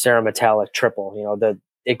Cerametallic triple.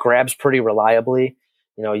 It grabs pretty reliably.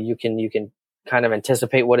 You can kind of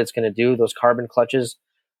anticipate what it's going to do. Those carbon clutches,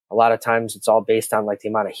 a lot of times it's all based on like the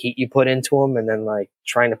amount of heat you put into them, and then like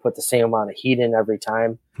trying to put the same amount of heat in every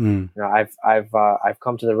time. I've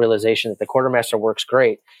come to the realization that the Quartermaster works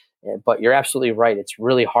great. But you're absolutely right. It's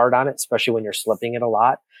really hard on it, especially when you're slipping it a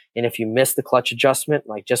lot. And if you miss the clutch adjustment,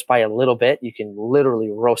 like just by a little bit, you can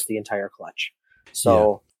literally roast the entire clutch.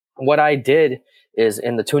 So what I did is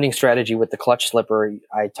in the tuning strategy with the clutch slipper,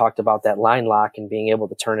 I talked about that line lock and being able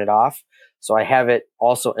to turn it off. So I have it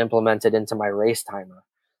also implemented into my race timer.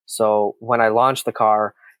 So when I launch the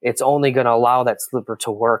car, it's only going to allow that slipper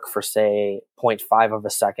to work for, say, 0.5 of a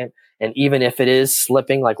second. And even if it is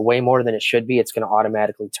slipping like way more than it should be, it's going to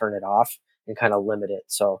automatically turn it off and kind of limit it.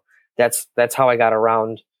 So that's how I got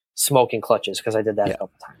around smoking clutches, because I did that a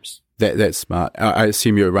couple times. That's smart. I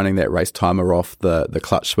assume you're running that race timer off the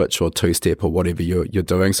clutch switch or two-step or whatever you're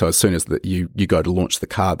doing. So as soon as you go to launch the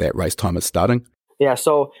car, that race timer's starting? Yeah,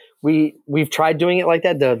 so we've tried doing it like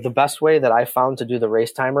that. The best way that I found to do the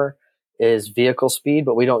race timer is vehicle speed,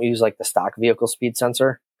 but we don't use like the stock vehicle speed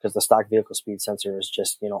sensor, because the stock vehicle speed sensor is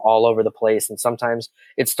just, all over the place. And sometimes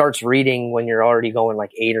it starts reading when you're already going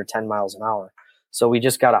like 8 or 10 miles an hour. So we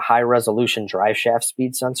just got a high resolution drive shaft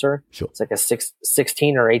speed sensor. Sure. It's like a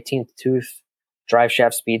 16 or 18th tooth drive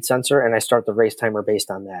shaft speed sensor. And I start the race timer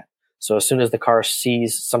based on that. So as soon as the car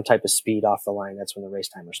sees some type of speed off the line, that's when the race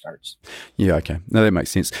timer starts. Yeah, okay. No, that makes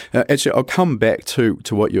sense. Actually, I'll come back to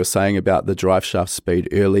what you were saying about the drive shaft speed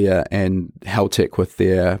earlier and Haltech with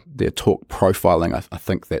their torque profiling. I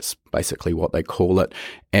think that's basically what they call it.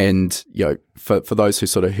 And for those who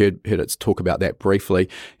sort of heard us talk about that briefly,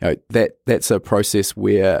 that's a process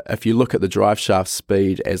where if you look at the drive shaft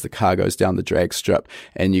speed as the car goes down the drag strip,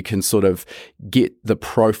 and you can sort of get the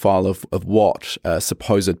profile of what a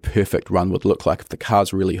supposed perfect run would look like if the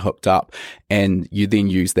car's really hooked up, and you then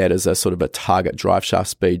use that as a sort of a target drive shaft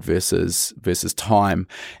speed versus time,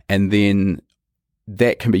 and then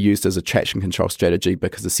that can be used as a traction control strategy,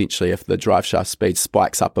 because essentially if the drive shaft speed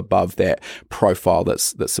spikes up above that profile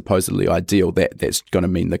that's supposedly ideal, that's going to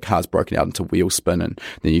mean the car's broken out into wheel spin, and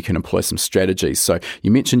then you can employ some strategies. So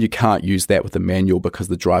you mentioned you can't use that with a manual because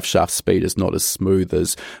the drive shaft speed is not as smooth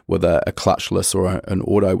as with a clutchless or an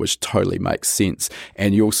auto, which totally makes sense.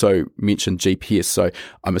 And you also mentioned GPS. So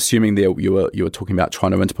I'm assuming there you were talking about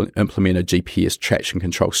trying to implement a GPS traction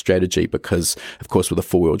control strategy, because of course with a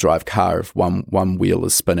four-wheel drive car, if one wheel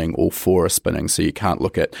is spinning, all four are spinning, so you can't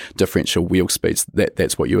look at differential wheel speeds.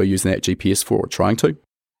 That's what you were using that GPS for, or trying to?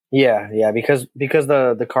 Yeah, because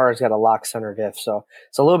the car has got a lock center diff, so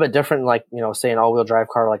it's a little bit different, like, say an all-wheel drive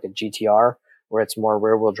car like a GTR, where it's more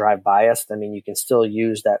rear-wheel drive biased. I mean, you can still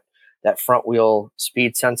use that front wheel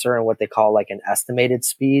speed sensor and what they call like an estimated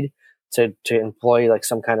speed to employ like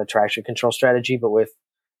some kind of traction control strategy. But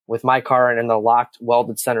with my car and in the locked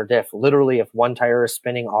welded center diff, literally if one tire is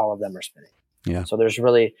spinning, all of them are spinning. Yeah. So there's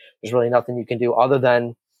really nothing you can do other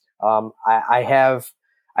than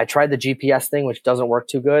I tried the GPS thing, which doesn't work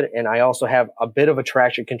too good, and I also have a bit of a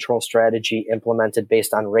traction control strategy implemented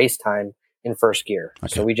based on race time in first gear.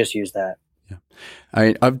 Okay. So we just use that. Yeah.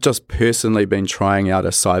 I've just personally been trying out a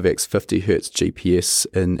Syvex 50 Hertz GPS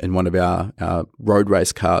in one of our road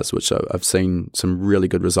race cars, which I've seen some really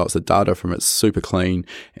good results. The data from it's super clean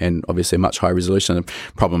and obviously much higher resolution. The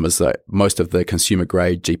problem is that most of the consumer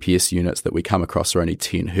grade GPS units that we come across are only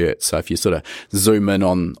 10 Hertz. So if you sort of zoom in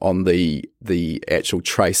on the actual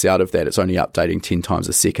trace out of that, it's only updating 10 times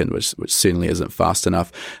a second, which certainly isn't fast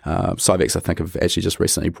enough. Syvex, I think, have actually just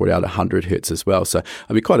recently brought out 100 Hertz as well. So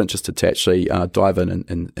I'd be quite interested to actually dive in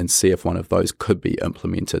and see if one of those could be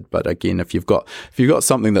implemented. But again, if you've got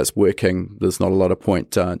something that's working, there's not a lot of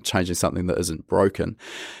point changing something that isn't broken.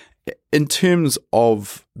 In terms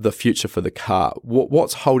of the future for the car,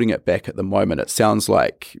 what's holding it back at the moment? It sounds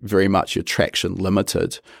like very much you're traction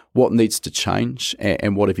limited. What needs to change,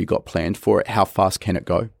 and what have you got planned for it? How fast can it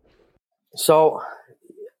go? So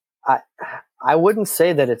I wouldn't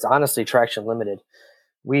say that it's honestly traction limited.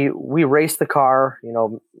 We race the car,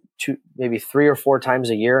 maybe 3 or 4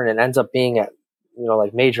 times a year, and it ends up being at,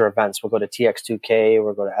 like major events. We'll go to TX2K,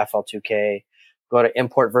 we'll go to FL2K, go to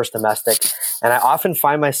import versus domestic. And I often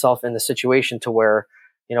find myself in the situation to where,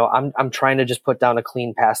 I'm trying to just put down a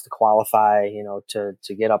clean pass to qualify, to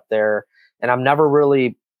get up there. And I'm never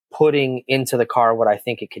really putting into the car what I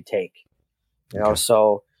think it could take, Okay.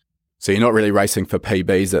 So you're not really racing for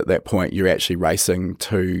PBs at that point. You're actually racing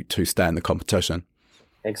to stay in the competition.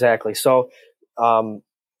 Exactly. So, I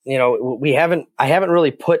haven't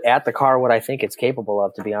really put at the car what I think it's capable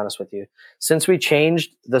of, to be honest with you. Since we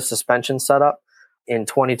changed the suspension setup in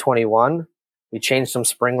 2021, we changed some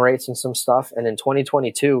spring rates and some stuff. And in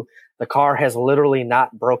 2022, the car has literally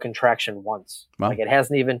not broken traction once. Wow. Like it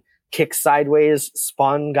hasn't even kicked sideways,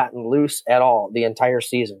 spun, gotten loose at all the entire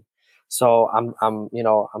season. So I'm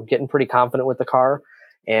getting pretty confident with the car.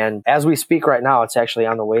 And as we speak right now, it's actually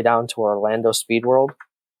on the way down to Orlando Speed World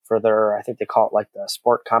for their, I think they call it like the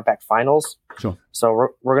Sport Compact Finals. Sure. So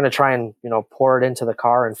we're going to try and, pour it into the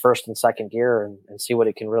car in first and second gear and see what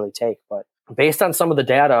it can really take. But based on some of the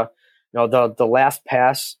data, the last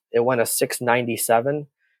pass, it went a 697,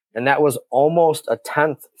 and that was almost a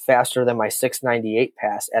tenth faster than my 698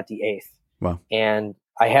 pass at the 8th. Wow. And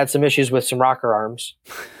I had some issues with some rocker arms,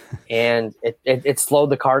 and it slowed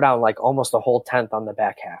the car down like almost a whole tenth on the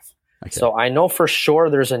back half. Okay. So I know for sure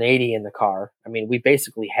there's an 80 in the car. I mean, we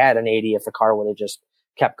basically had an 80 if the car would have just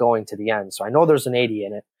kept going to the end. So I know there's an 80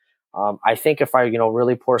 in it. I think if I,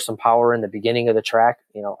 really pour some power in the beginning of the track,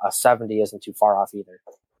 a 70 isn't too far off either.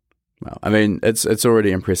 Well, I mean, it's already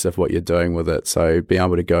impressive what you're doing with it. So being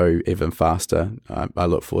able to go even faster, I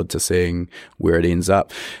look forward to seeing where it ends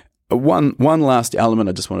up. One last element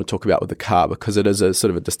I just want to talk about with the car, because it is a sort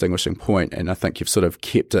of a distinguishing point, and I think you've sort of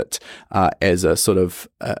kept it as a sort of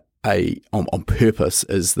on purpose,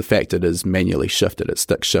 is the fact it is manually shifted, it's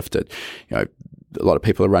stick shifted. A lot of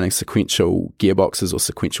people are running sequential gearboxes or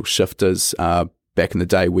sequential shifters. Back in the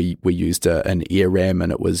day, we used an air ram,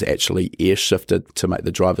 and it was actually air shifted to make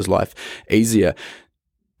the driver's life easier.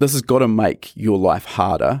 This has got to make your life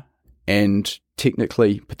harder and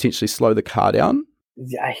technically potentially slow the car down.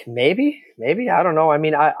 Yeah, maybe, I don't know. I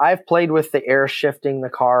mean, I've played with the air shifting the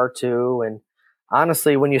car too, and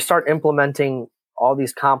honestly, when you start implementing all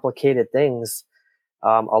these complicated things,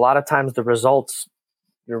 a lot of times the results,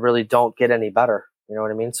 you really don't get any better. You know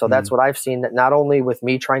what I mean? So that's what I've seen, that not only with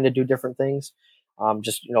me trying to do different things,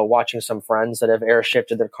 just, watching some friends that have air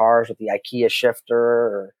shifted their cars with the IKEA shifter,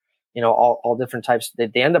 or, all different types. They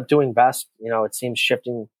end up doing best. It seems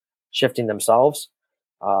shifting themselves.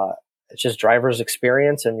 It's just driver's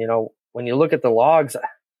experience. And, when you look at the logs,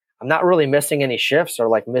 I'm not really missing any shifts or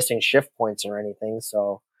like missing shift points or anything.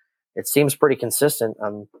 So it seems pretty consistent.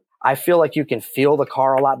 I feel like you can feel the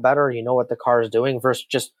car a lot better. You know what the car is doing versus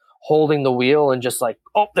just holding the wheel and just like,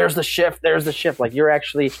 oh, there's the shift. Like you're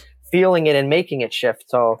actually feeling it and making it shift.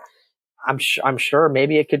 So I'm sure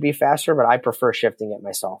maybe it could be faster, but I prefer shifting it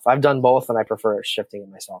myself. I've done both, and I prefer shifting it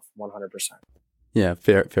myself 100%. Yeah,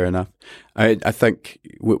 fair enough. I think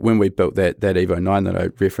when we built that Evo 9 that I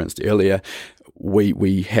referenced earlier,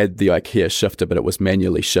 we had the IKEA shifter, but it was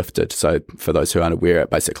manually shifted. So for those who aren't aware, it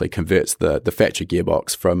basically converts the factory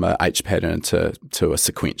gearbox from a H pattern to a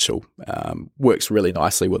sequential. Works really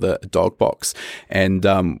nicely with a dog box, and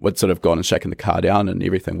we'd sort of gone and shaken the car down, and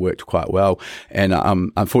everything worked quite well. And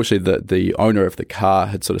unfortunately, the owner of the car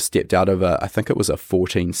had sort of stepped out of I think it was a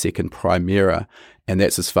 14-second Primera, and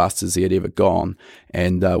that's as fast as he had ever gone.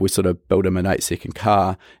 And we sort of built him an 8-second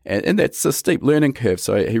car, and that's a steep learning curve.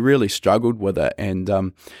 So he really struggled with it. And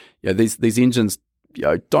these engines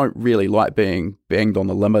don't really like being banged on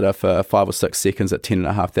the limiter for 5 or 6 seconds at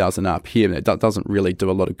 10,500 RPM. It doesn't really do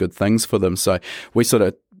a lot of good things for them. So we sort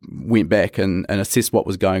of went back and assessed what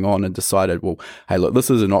was going on and decided, well, hey, look, this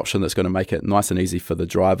is an option that's going to make it nice and easy for the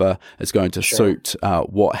driver. It's going to suit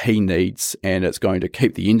what he needs, and it's going to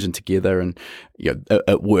keep the engine together. And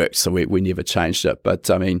it worked, so we never changed it. But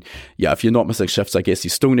I mean, if you're not missing shifts, I guess you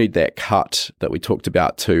still need that cut that we talked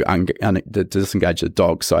about to disengage the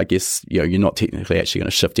dog. So I guess you're not technically actually going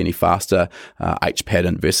to shift any faster, H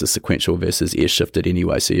pattern versus sequential versus air shifted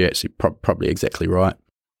anyway. So you're actually probably exactly right.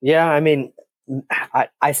 Yeah, I mean,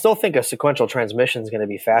 I still think a sequential transmission is going to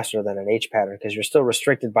be faster than an H pattern, because you're still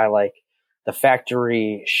restricted by like the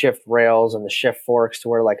factory shift rails and the shift forks, to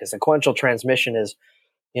where like a sequential transmission is,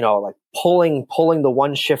 like pulling the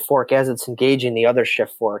one shift fork as it's engaging the other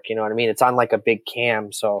shift fork. You know what I mean? It's on like a big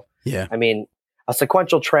cam. So yeah, I mean, a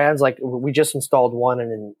sequential trans, like we just installed one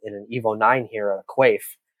in an Evo 9 here, a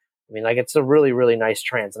Quaife. I mean, like it's a really, really nice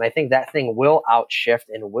trans. And I think that thing will outshift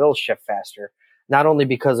and will shift faster. Not only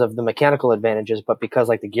because of the mechanical advantages, but because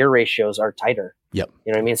like the gear ratios are tighter. Yep.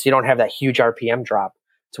 You know what I mean? So you don't have that huge RPM drop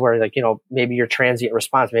to where like, maybe your transient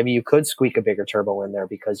response, maybe you could squeak a bigger turbo in there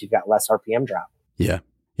because you've got less RPM drop. Yeah.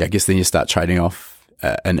 I guess then you start trading off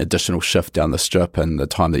an additional shift down the strip and the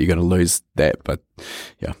time that you're going to lose that. But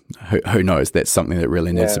yeah, who knows? That's something that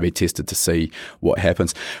really needs to be tested to see what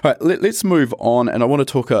happens. All right, let's move on. And I want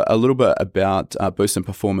to talk a little bit about Boostin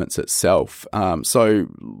Performance itself. So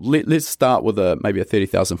let's start with maybe a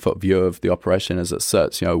 30,000 foot view of the operation as it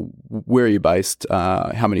sits. Where are you based?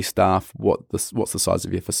 How many staff? What's the size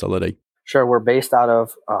of your facility? Sure. We're based out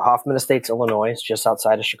of Hoffman Estates, Illinois, just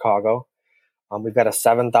outside of Chicago. We've got a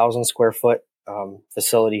 7,000 square foot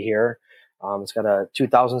facility here. It's got a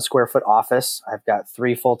 2,000 square foot office. I've got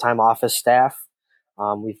 3 full-time office staff.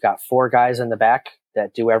 We've got 4 guys in the back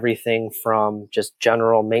that do everything from just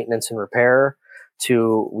general maintenance and repair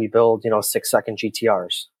to we build, 6-second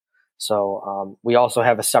GTRs. So we also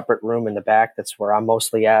have a separate room in the back. That's where I'm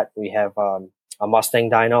mostly at. We have a Mustang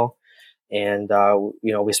dyno, and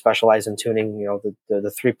we specialize in tuning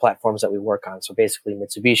the three platforms that we work on. So basically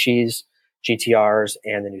Mitsubishis, GTRs,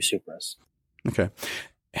 and the new Supras. Okay.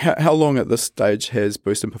 How long at this stage has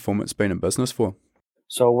Booston Performance been in business for?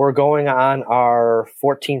 So we're going on our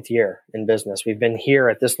 14th year in business. We've been here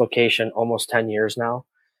at this location almost 10 years now.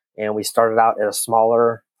 And we started out at a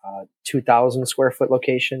smaller 2,000 square foot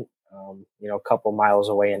location, a couple miles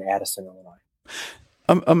away in Addison, Illinois.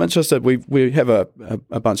 I'm interested. We have a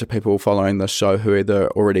bunch of people following this show who either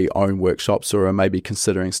already own workshops or are maybe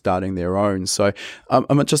considering starting their own. So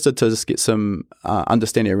I'm interested to just get some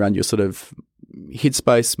understanding around your sort of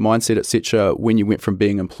headspace, mindset, etc. when you went from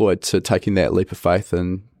being employed to taking that leap of faith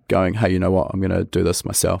and going, hey, you know what, I'm going to do this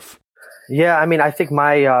myself. Yeah, I mean, I think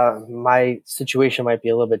my situation might be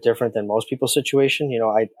a little bit different than most people's situation.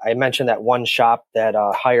 I mentioned that one shop that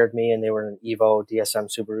hired me, and they were an Evo DSM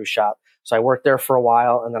Subaru shop. So I worked there for a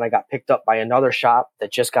while, and then I got picked up by another shop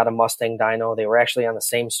that just got a Mustang dyno. They were actually on the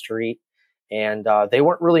same street, and they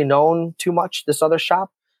weren't really known too much, this other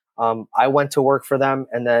shop. I went to work for them,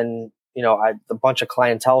 and then a bunch of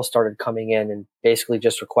clientele started coming in and basically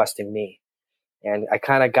just requesting me. And I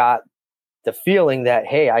kind of got the feeling that,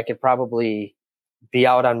 hey, I could probably be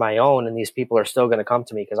out on my own and these people are still going to come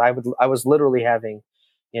to me, because I was literally having,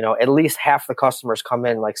 at least half the customers come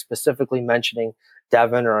in, like specifically mentioning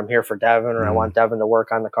Devin, or I'm here for Devin, or I want Devin to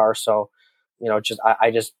work on the car. So,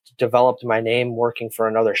 I just developed my name working for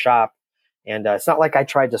another shop. And it's not like I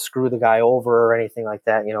tried to screw the guy over or anything like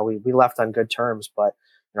that. We left on good terms, but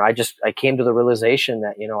I came to the realization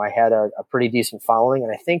that, I had a pretty decent following.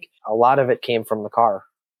 And I think a lot of it came from the car.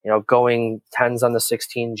 Going 10s on the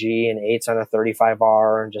 16G and 8s on a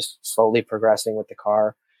 35R and just slowly progressing with the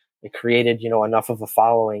car. It created, enough of a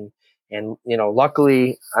following. And,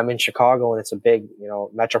 luckily I'm in Chicago, and it's a big,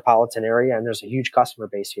 metropolitan area, and there's a huge customer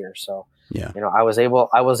base here. So, yeah, I was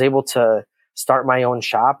able to start my own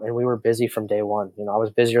shop, and we were busy from day one. I was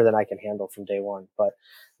busier than I can handle from day one. But,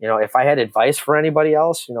 if I had advice for anybody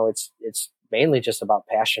else, it's mainly just about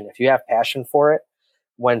passion. If you have passion for it,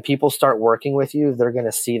 when people start working with you, they're going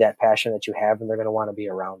to see that passion that you have, and they're going to want to be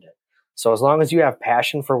around it. So as long as you have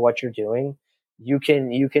passion for what you're doing, you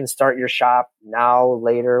can start your shop now,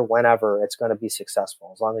 later, whenever. It's going to be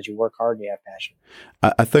successful as long as you work hard and you have passion.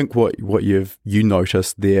 I think what you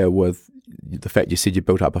noticed there with the fact you said you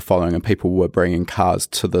built up a following and people were bringing cars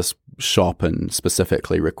to this shop and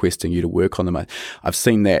specifically requesting you to work on them. I've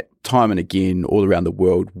seen that time and again all around the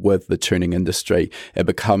world with the tuning industry. It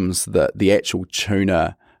becomes the actual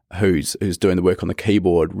tuner who's doing the work on the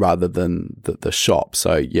keyboard rather than the shop.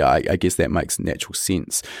 So yeah, I guess that makes natural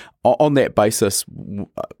sense. On that basis,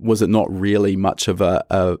 was it not really much of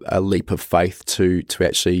a leap of faith to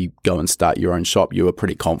actually go and start your own shop? You were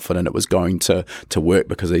pretty confident it was going to work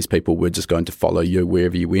because these people were just going to follow you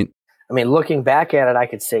wherever you went? I mean, looking back at it, I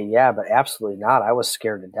could say, yeah, but absolutely not. I was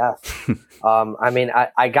scared to death.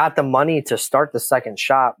 I got the money to start the second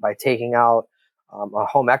shop by taking out a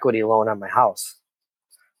home equity loan on my house.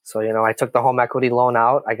 So, I took the home equity loan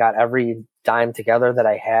out. I got every dime together that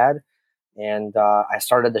I had, and I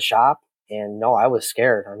started the shop. And no, I was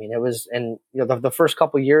scared. I mean, it was, and the first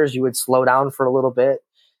couple of years, you would slow down for a little bit,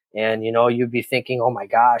 and you'd be thinking, oh my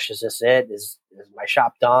gosh, is this it? Is my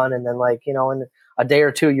shop done? And then in a day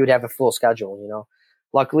or two, you'd have a full schedule.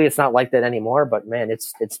 Luckily, it's not like that anymore. But man,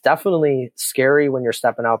 it's definitely scary when you're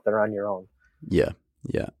stepping out there on your own. Yeah.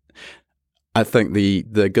 I think the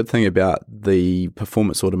good thing about the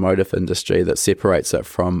performance automotive industry that separates it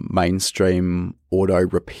from mainstream auto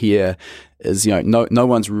repair is, no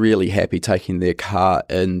one's really happy taking their car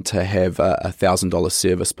in to have a $1,000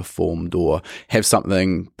 service performed or have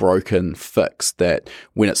something broken fixed that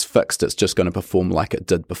when it's fixed, it's just going to perform like it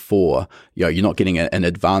did before. You're not getting an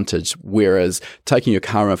advantage. Whereas taking your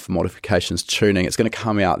car in for modifications, tuning, it's going to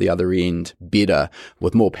come out the other end better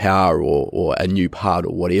with more power or a new part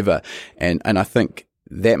or whatever. And I think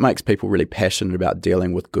that makes people really passionate about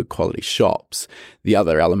dealing with good quality shops. The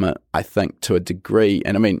other element, I think, to a degree,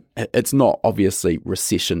 and I mean, it's not obviously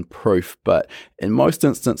recession proof, but in most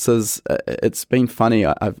instances, it's been funny.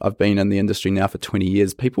 I've been in the industry now for 20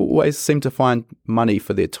 years. People always seem to find money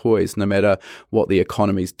for their toys, no matter what the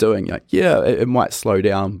economy's doing. It might slow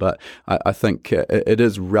down, but I think it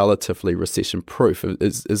is relatively recession proof.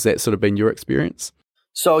 Is that sort of been your experience?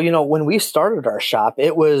 So, when we started our shop, I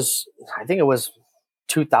think it was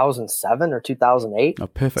 2007 or 2008. Oh,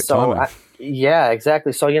 perfect timing. Yeah,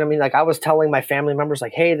 exactly. So, I was telling my family members,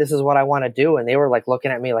 like, hey, this is what I want to do. And they were like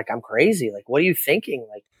looking at me like I'm crazy. Like, what are you thinking?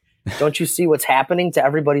 Like, don't you see what's happening to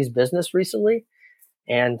everybody's business recently?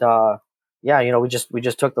 And, we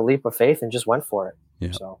just took the leap of faith and just went for it.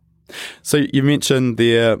 Yeah. So you mentioned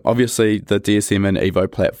there, obviously, the DSM and Evo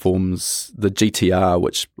platforms, the GTR,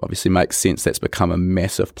 which obviously makes sense. That's become a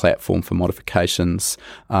massive platform for modifications,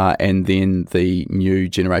 and then the new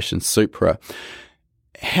generation Supra.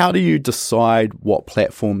 How do you decide what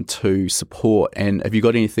platform to support? And have you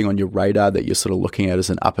got anything on your radar that you're sort of looking at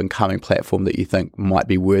as an up-and-coming platform that you think might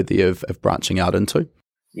be worthy of branching out into?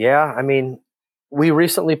 Yeah, I mean, we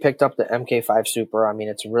recently picked up the MK5 Supra. I mean,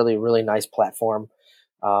 it's a really, really nice platform.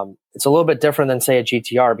 It's a little bit different than, say, a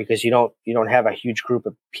GTR because you don't have a huge group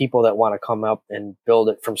of people that want to come up and build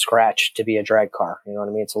it from scratch to be a drag car. You know what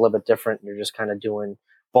I mean? It's a little bit different. You're just kind of doing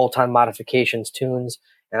bolt-on modifications, tunes.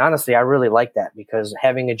 And honestly, I really like that because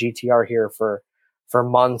having a GTR here for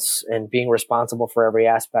months and being responsible for every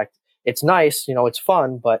aspect, it's nice, it's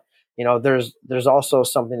fun, but there's also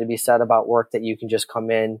something to be said about work that you can just come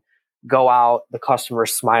in, go out, the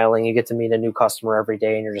customer's smiling, you get to meet a new customer every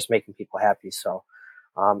day and you're just making people happy. So,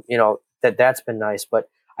 that's been nice. But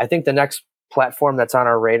I think the next platform that's on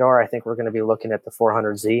our radar, I think we're going to be looking at the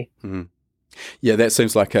 400Z. Mm-hmm. Yeah, that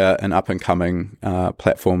seems like an up-and-coming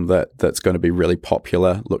platform that's going to be really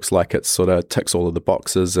popular. Looks like it sort of ticks all of the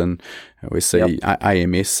boxes, and we see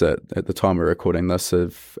AMS at the time we're recording this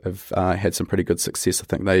have had some pretty good success. I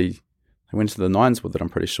think they went to the 9s with it, I'm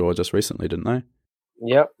pretty sure, just recently, didn't they?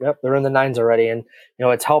 Yep, they're in the 9s already, and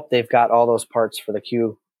it's helped. They've got all those parts for the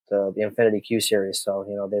Q, the Infiniti Q series, so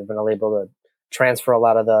they've been able to transfer a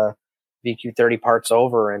lot of the VQ30 parts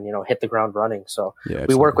over and hit the ground running. So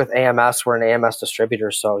we work with AMS. We're an AMS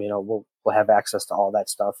distributor, so we'll have access to all that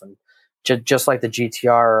stuff. And just like the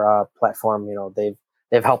GTR platform,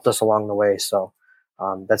 they've helped us along the way. So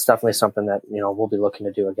that's definitely something that we'll be looking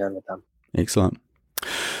to do again with them. Excellent.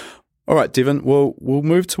 All right, Devin, we'll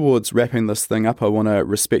move towards wrapping this thing up. I want to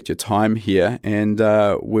respect your time here, and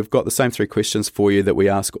we've got the same 3 questions for you that we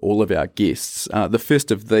ask all of our guests. The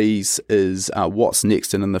first of these is what's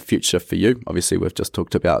next and in the future for you? Obviously, we've just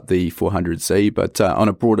talked about the 400Z, but on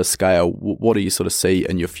a broader scale, what do you sort of see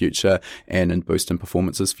in your future and in Boostin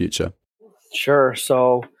Performance's future? Sure.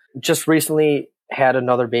 So just recently had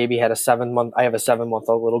another baby, I have a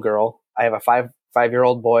 7-month-old little girl. I have a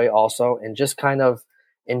 5-year-old boy also, and just kind of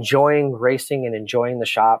enjoying racing and enjoying the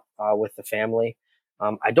shop with the family.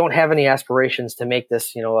 I don't have any aspirations to make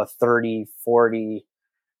this, a 30, 40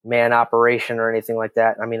 man operation or anything like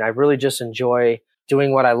that. I mean, I really just enjoy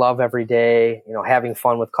doing what I love every day, having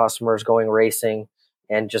fun with customers, going racing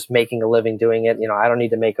and just making a living doing it. I don't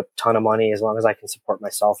need to make a ton of money as long as I can support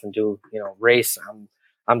myself and do, race.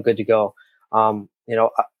 I'm good to go.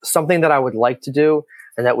 Something that I would like to do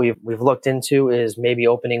and that we've looked into is maybe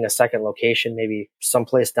opening a second location, maybe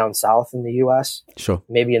someplace down south in the U.S. Sure.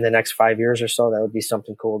 Maybe in the next 5 years or so. That would be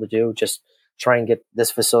something cool to do. Just try and get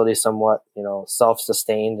this facility somewhat,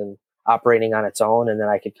 self-sustained and operating on its own. And then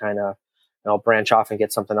I could kind of, branch off and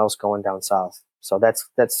get something else going down south. So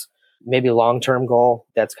that's maybe long-term goal.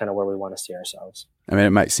 That's kind of where we want to see ourselves. I mean,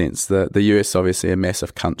 it makes sense. The US obviously a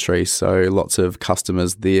massive country, so lots of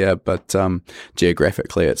customers there, but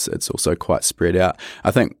geographically it's also quite spread out. I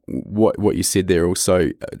think what you said there also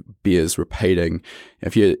bears repeating.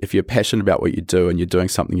 If you're passionate about what you do and you're doing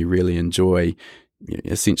something you really enjoy,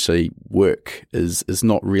 essentially work is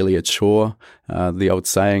not really a chore. The old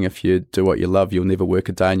saying, if you do what you love, you'll never work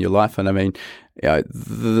a day in your life. And I mean,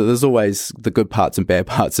 there's always the good parts and bad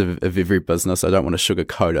parts of every business. I don't want to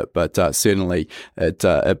sugarcoat it, but certainly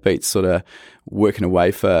it beats sort of working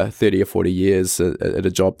away for 30 or 40 years at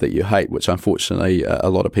a job that you hate, which unfortunately a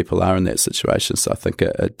lot of people are in that situation. So I think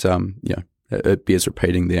it bears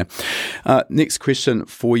repeating there. Next question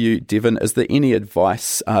for you, Devin. Is there any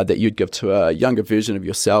advice that you'd give to a younger version of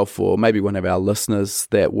yourself or maybe one of our listeners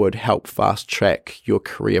that would help fast track your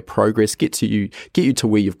career progress, get you to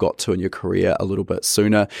where you've got to in your career a little bit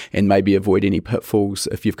sooner and maybe avoid any pitfalls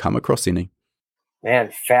if you've come across any?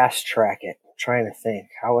 Man, fast track it. I'm trying to think.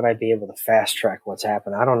 How would I be able to fast track what's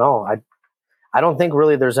happened? I don't know. I don't think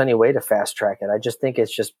really there's any way to fast track it. I just think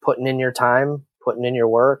it's just putting in your time, putting in your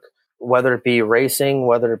work, whether it be racing,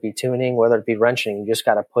 whether it be tuning, whether it be wrenching. You just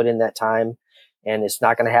got to put in that time, and it's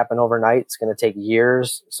not going to happen overnight. It's going to take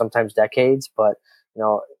years, sometimes decades. But,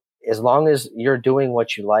 as long as you're doing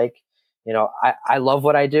what you like, I love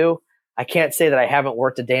what I do. I can't say that I haven't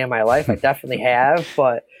worked a day in my life. I definitely have,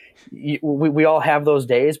 but we all have those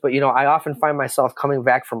days. But, I often find myself coming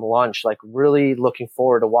back from lunch, like really looking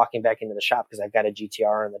forward to walking back into the shop because I've got a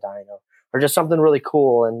GTR in the dyno or just something really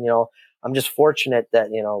cool. And, I'm just fortunate that,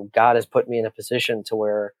 God has put me in a position to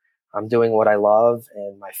where I'm doing what I love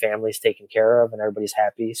and my family's taken care of and everybody's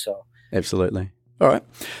happy. So absolutely. All right.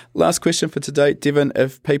 Last question for today. Devin,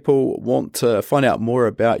 if people want to find out more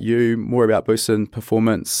about you, more about Boostin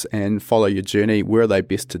Performance and follow your journey, where are they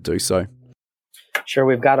best to do so? Sure.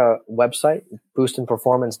 We've got a website,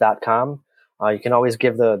 boostinperformance.com. You can always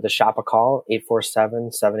give the shop a call,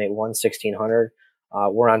 847-781-1600.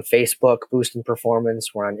 We're on Facebook, Boostin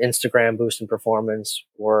Performance. We're on Instagram, Boostin Performance.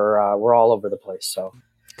 We're all over the place. So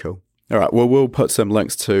cool. All right. Well, we'll put some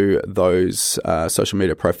links to those social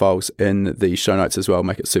media profiles in the show notes as well.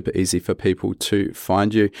 Make it super easy for people to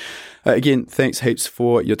find you. Again, thanks heaps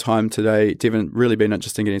for your time today, Devin. Really been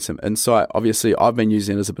interesting getting some insight. Obviously, I've been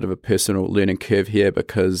using it as a bit of a personal learning curve here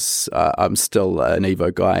because I'm still an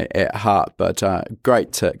Evo guy at heart. But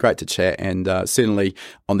great to chat, and certainly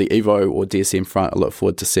on the Evo or DSM front, I look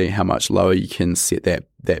forward to seeing how much lower you can set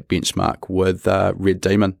that benchmark with Red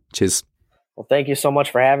Demon. Cheers. Well, thank you so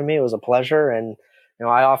much for having me. It was a pleasure. And,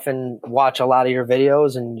 I often watch a lot of your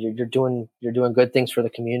videos, and you're doing good things for the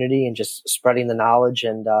community and just spreading the knowledge.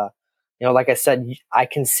 And, like I said, I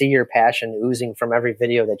can see your passion oozing from every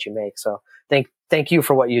video that you make. So thank you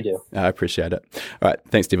for what you do. I appreciate it. All right.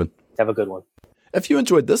 Thanks, Devin. Have a good one. If you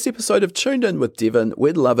enjoyed this episode of Tuned In with Devin,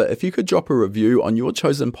 we'd love it if you could drop a review on your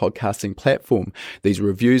chosen podcasting platform. These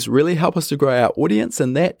reviews really help us to grow our audience,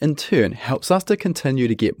 and that in turn helps us to continue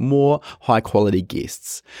to get more high quality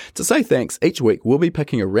guests. To say thanks, each week we'll be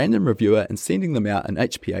picking a random reviewer and sending them out an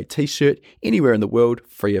HPA t-shirt anywhere in the world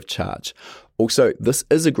free of charge. Also, this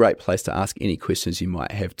is a great place to ask any questions you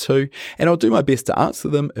might have too, and I'll do my best to answer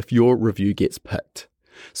them if your review gets picked.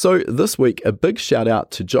 So this week, a big shout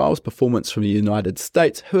out to Giles Performance from the United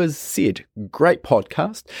States, who has said, great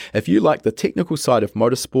podcast. If you like the technical side of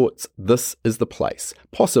motorsports, this is the place.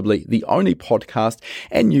 Possibly the only podcast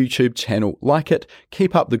and YouTube channel like it.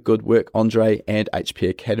 Keep up the good work, Andre and HP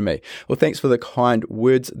Academy. Well, thanks for the kind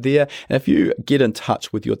words there. And if you get in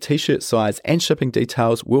touch with your t-shirt size and shipping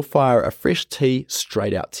details, we'll fire a fresh tee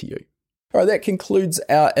straight out to you. All right, that concludes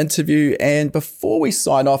our interview. And before we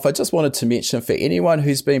sign off, I just wanted to mention for anyone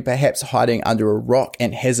who's been perhaps hiding under a rock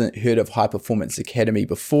and hasn't heard of High Performance Academy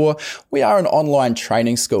before, we are an online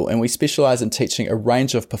training school and we specialize in teaching a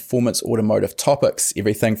range of performance automotive topics,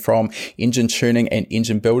 everything from engine tuning and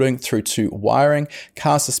engine building through to wiring,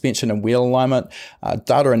 car suspension and wheel alignment,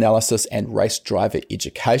 data analysis, and race driver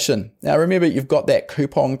education. Now, remember, you've got that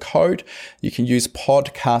coupon code. You can use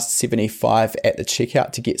podcast75 at the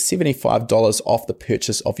checkout to get $75 off the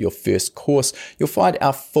purchase of your first course. You'll find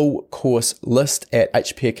our full course list at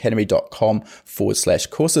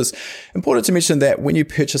hpacademy.com/courses. Important to mention that when you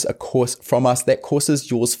purchase a course from us, that course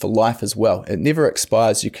is yours for life as well. It never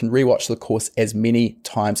expires. You can rewatch the course as many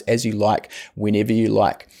times as you like, whenever you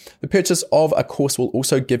like. The purchase of a course will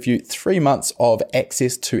also give you 3 months of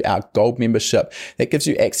access to our Gold membership. That gives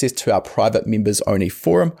you access to our private members only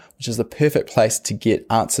forum, which is the perfect place to get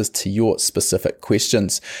answers to your specific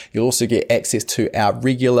questions. You'll also get access to our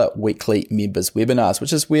regular weekly members webinars,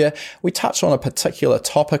 which is where we touch on a particular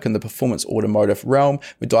topic in the performance automotive realm.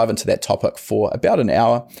 We dive into that topic for about an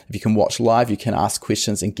hour. If you can watch live, you can ask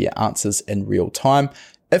questions and get answers in real time.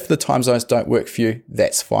 If the time zones don't work for you,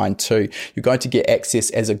 that's fine too. You're going to get access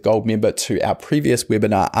as a Gold member to our previous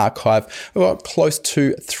webinar archive. We've got close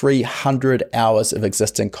to 300 hours of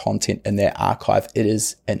existing content in that archive. It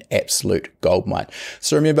is an absolute goldmine.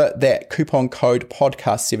 So remember that coupon code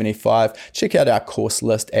podcast75. Check out our course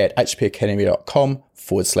list at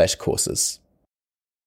hpacademy.com/courses.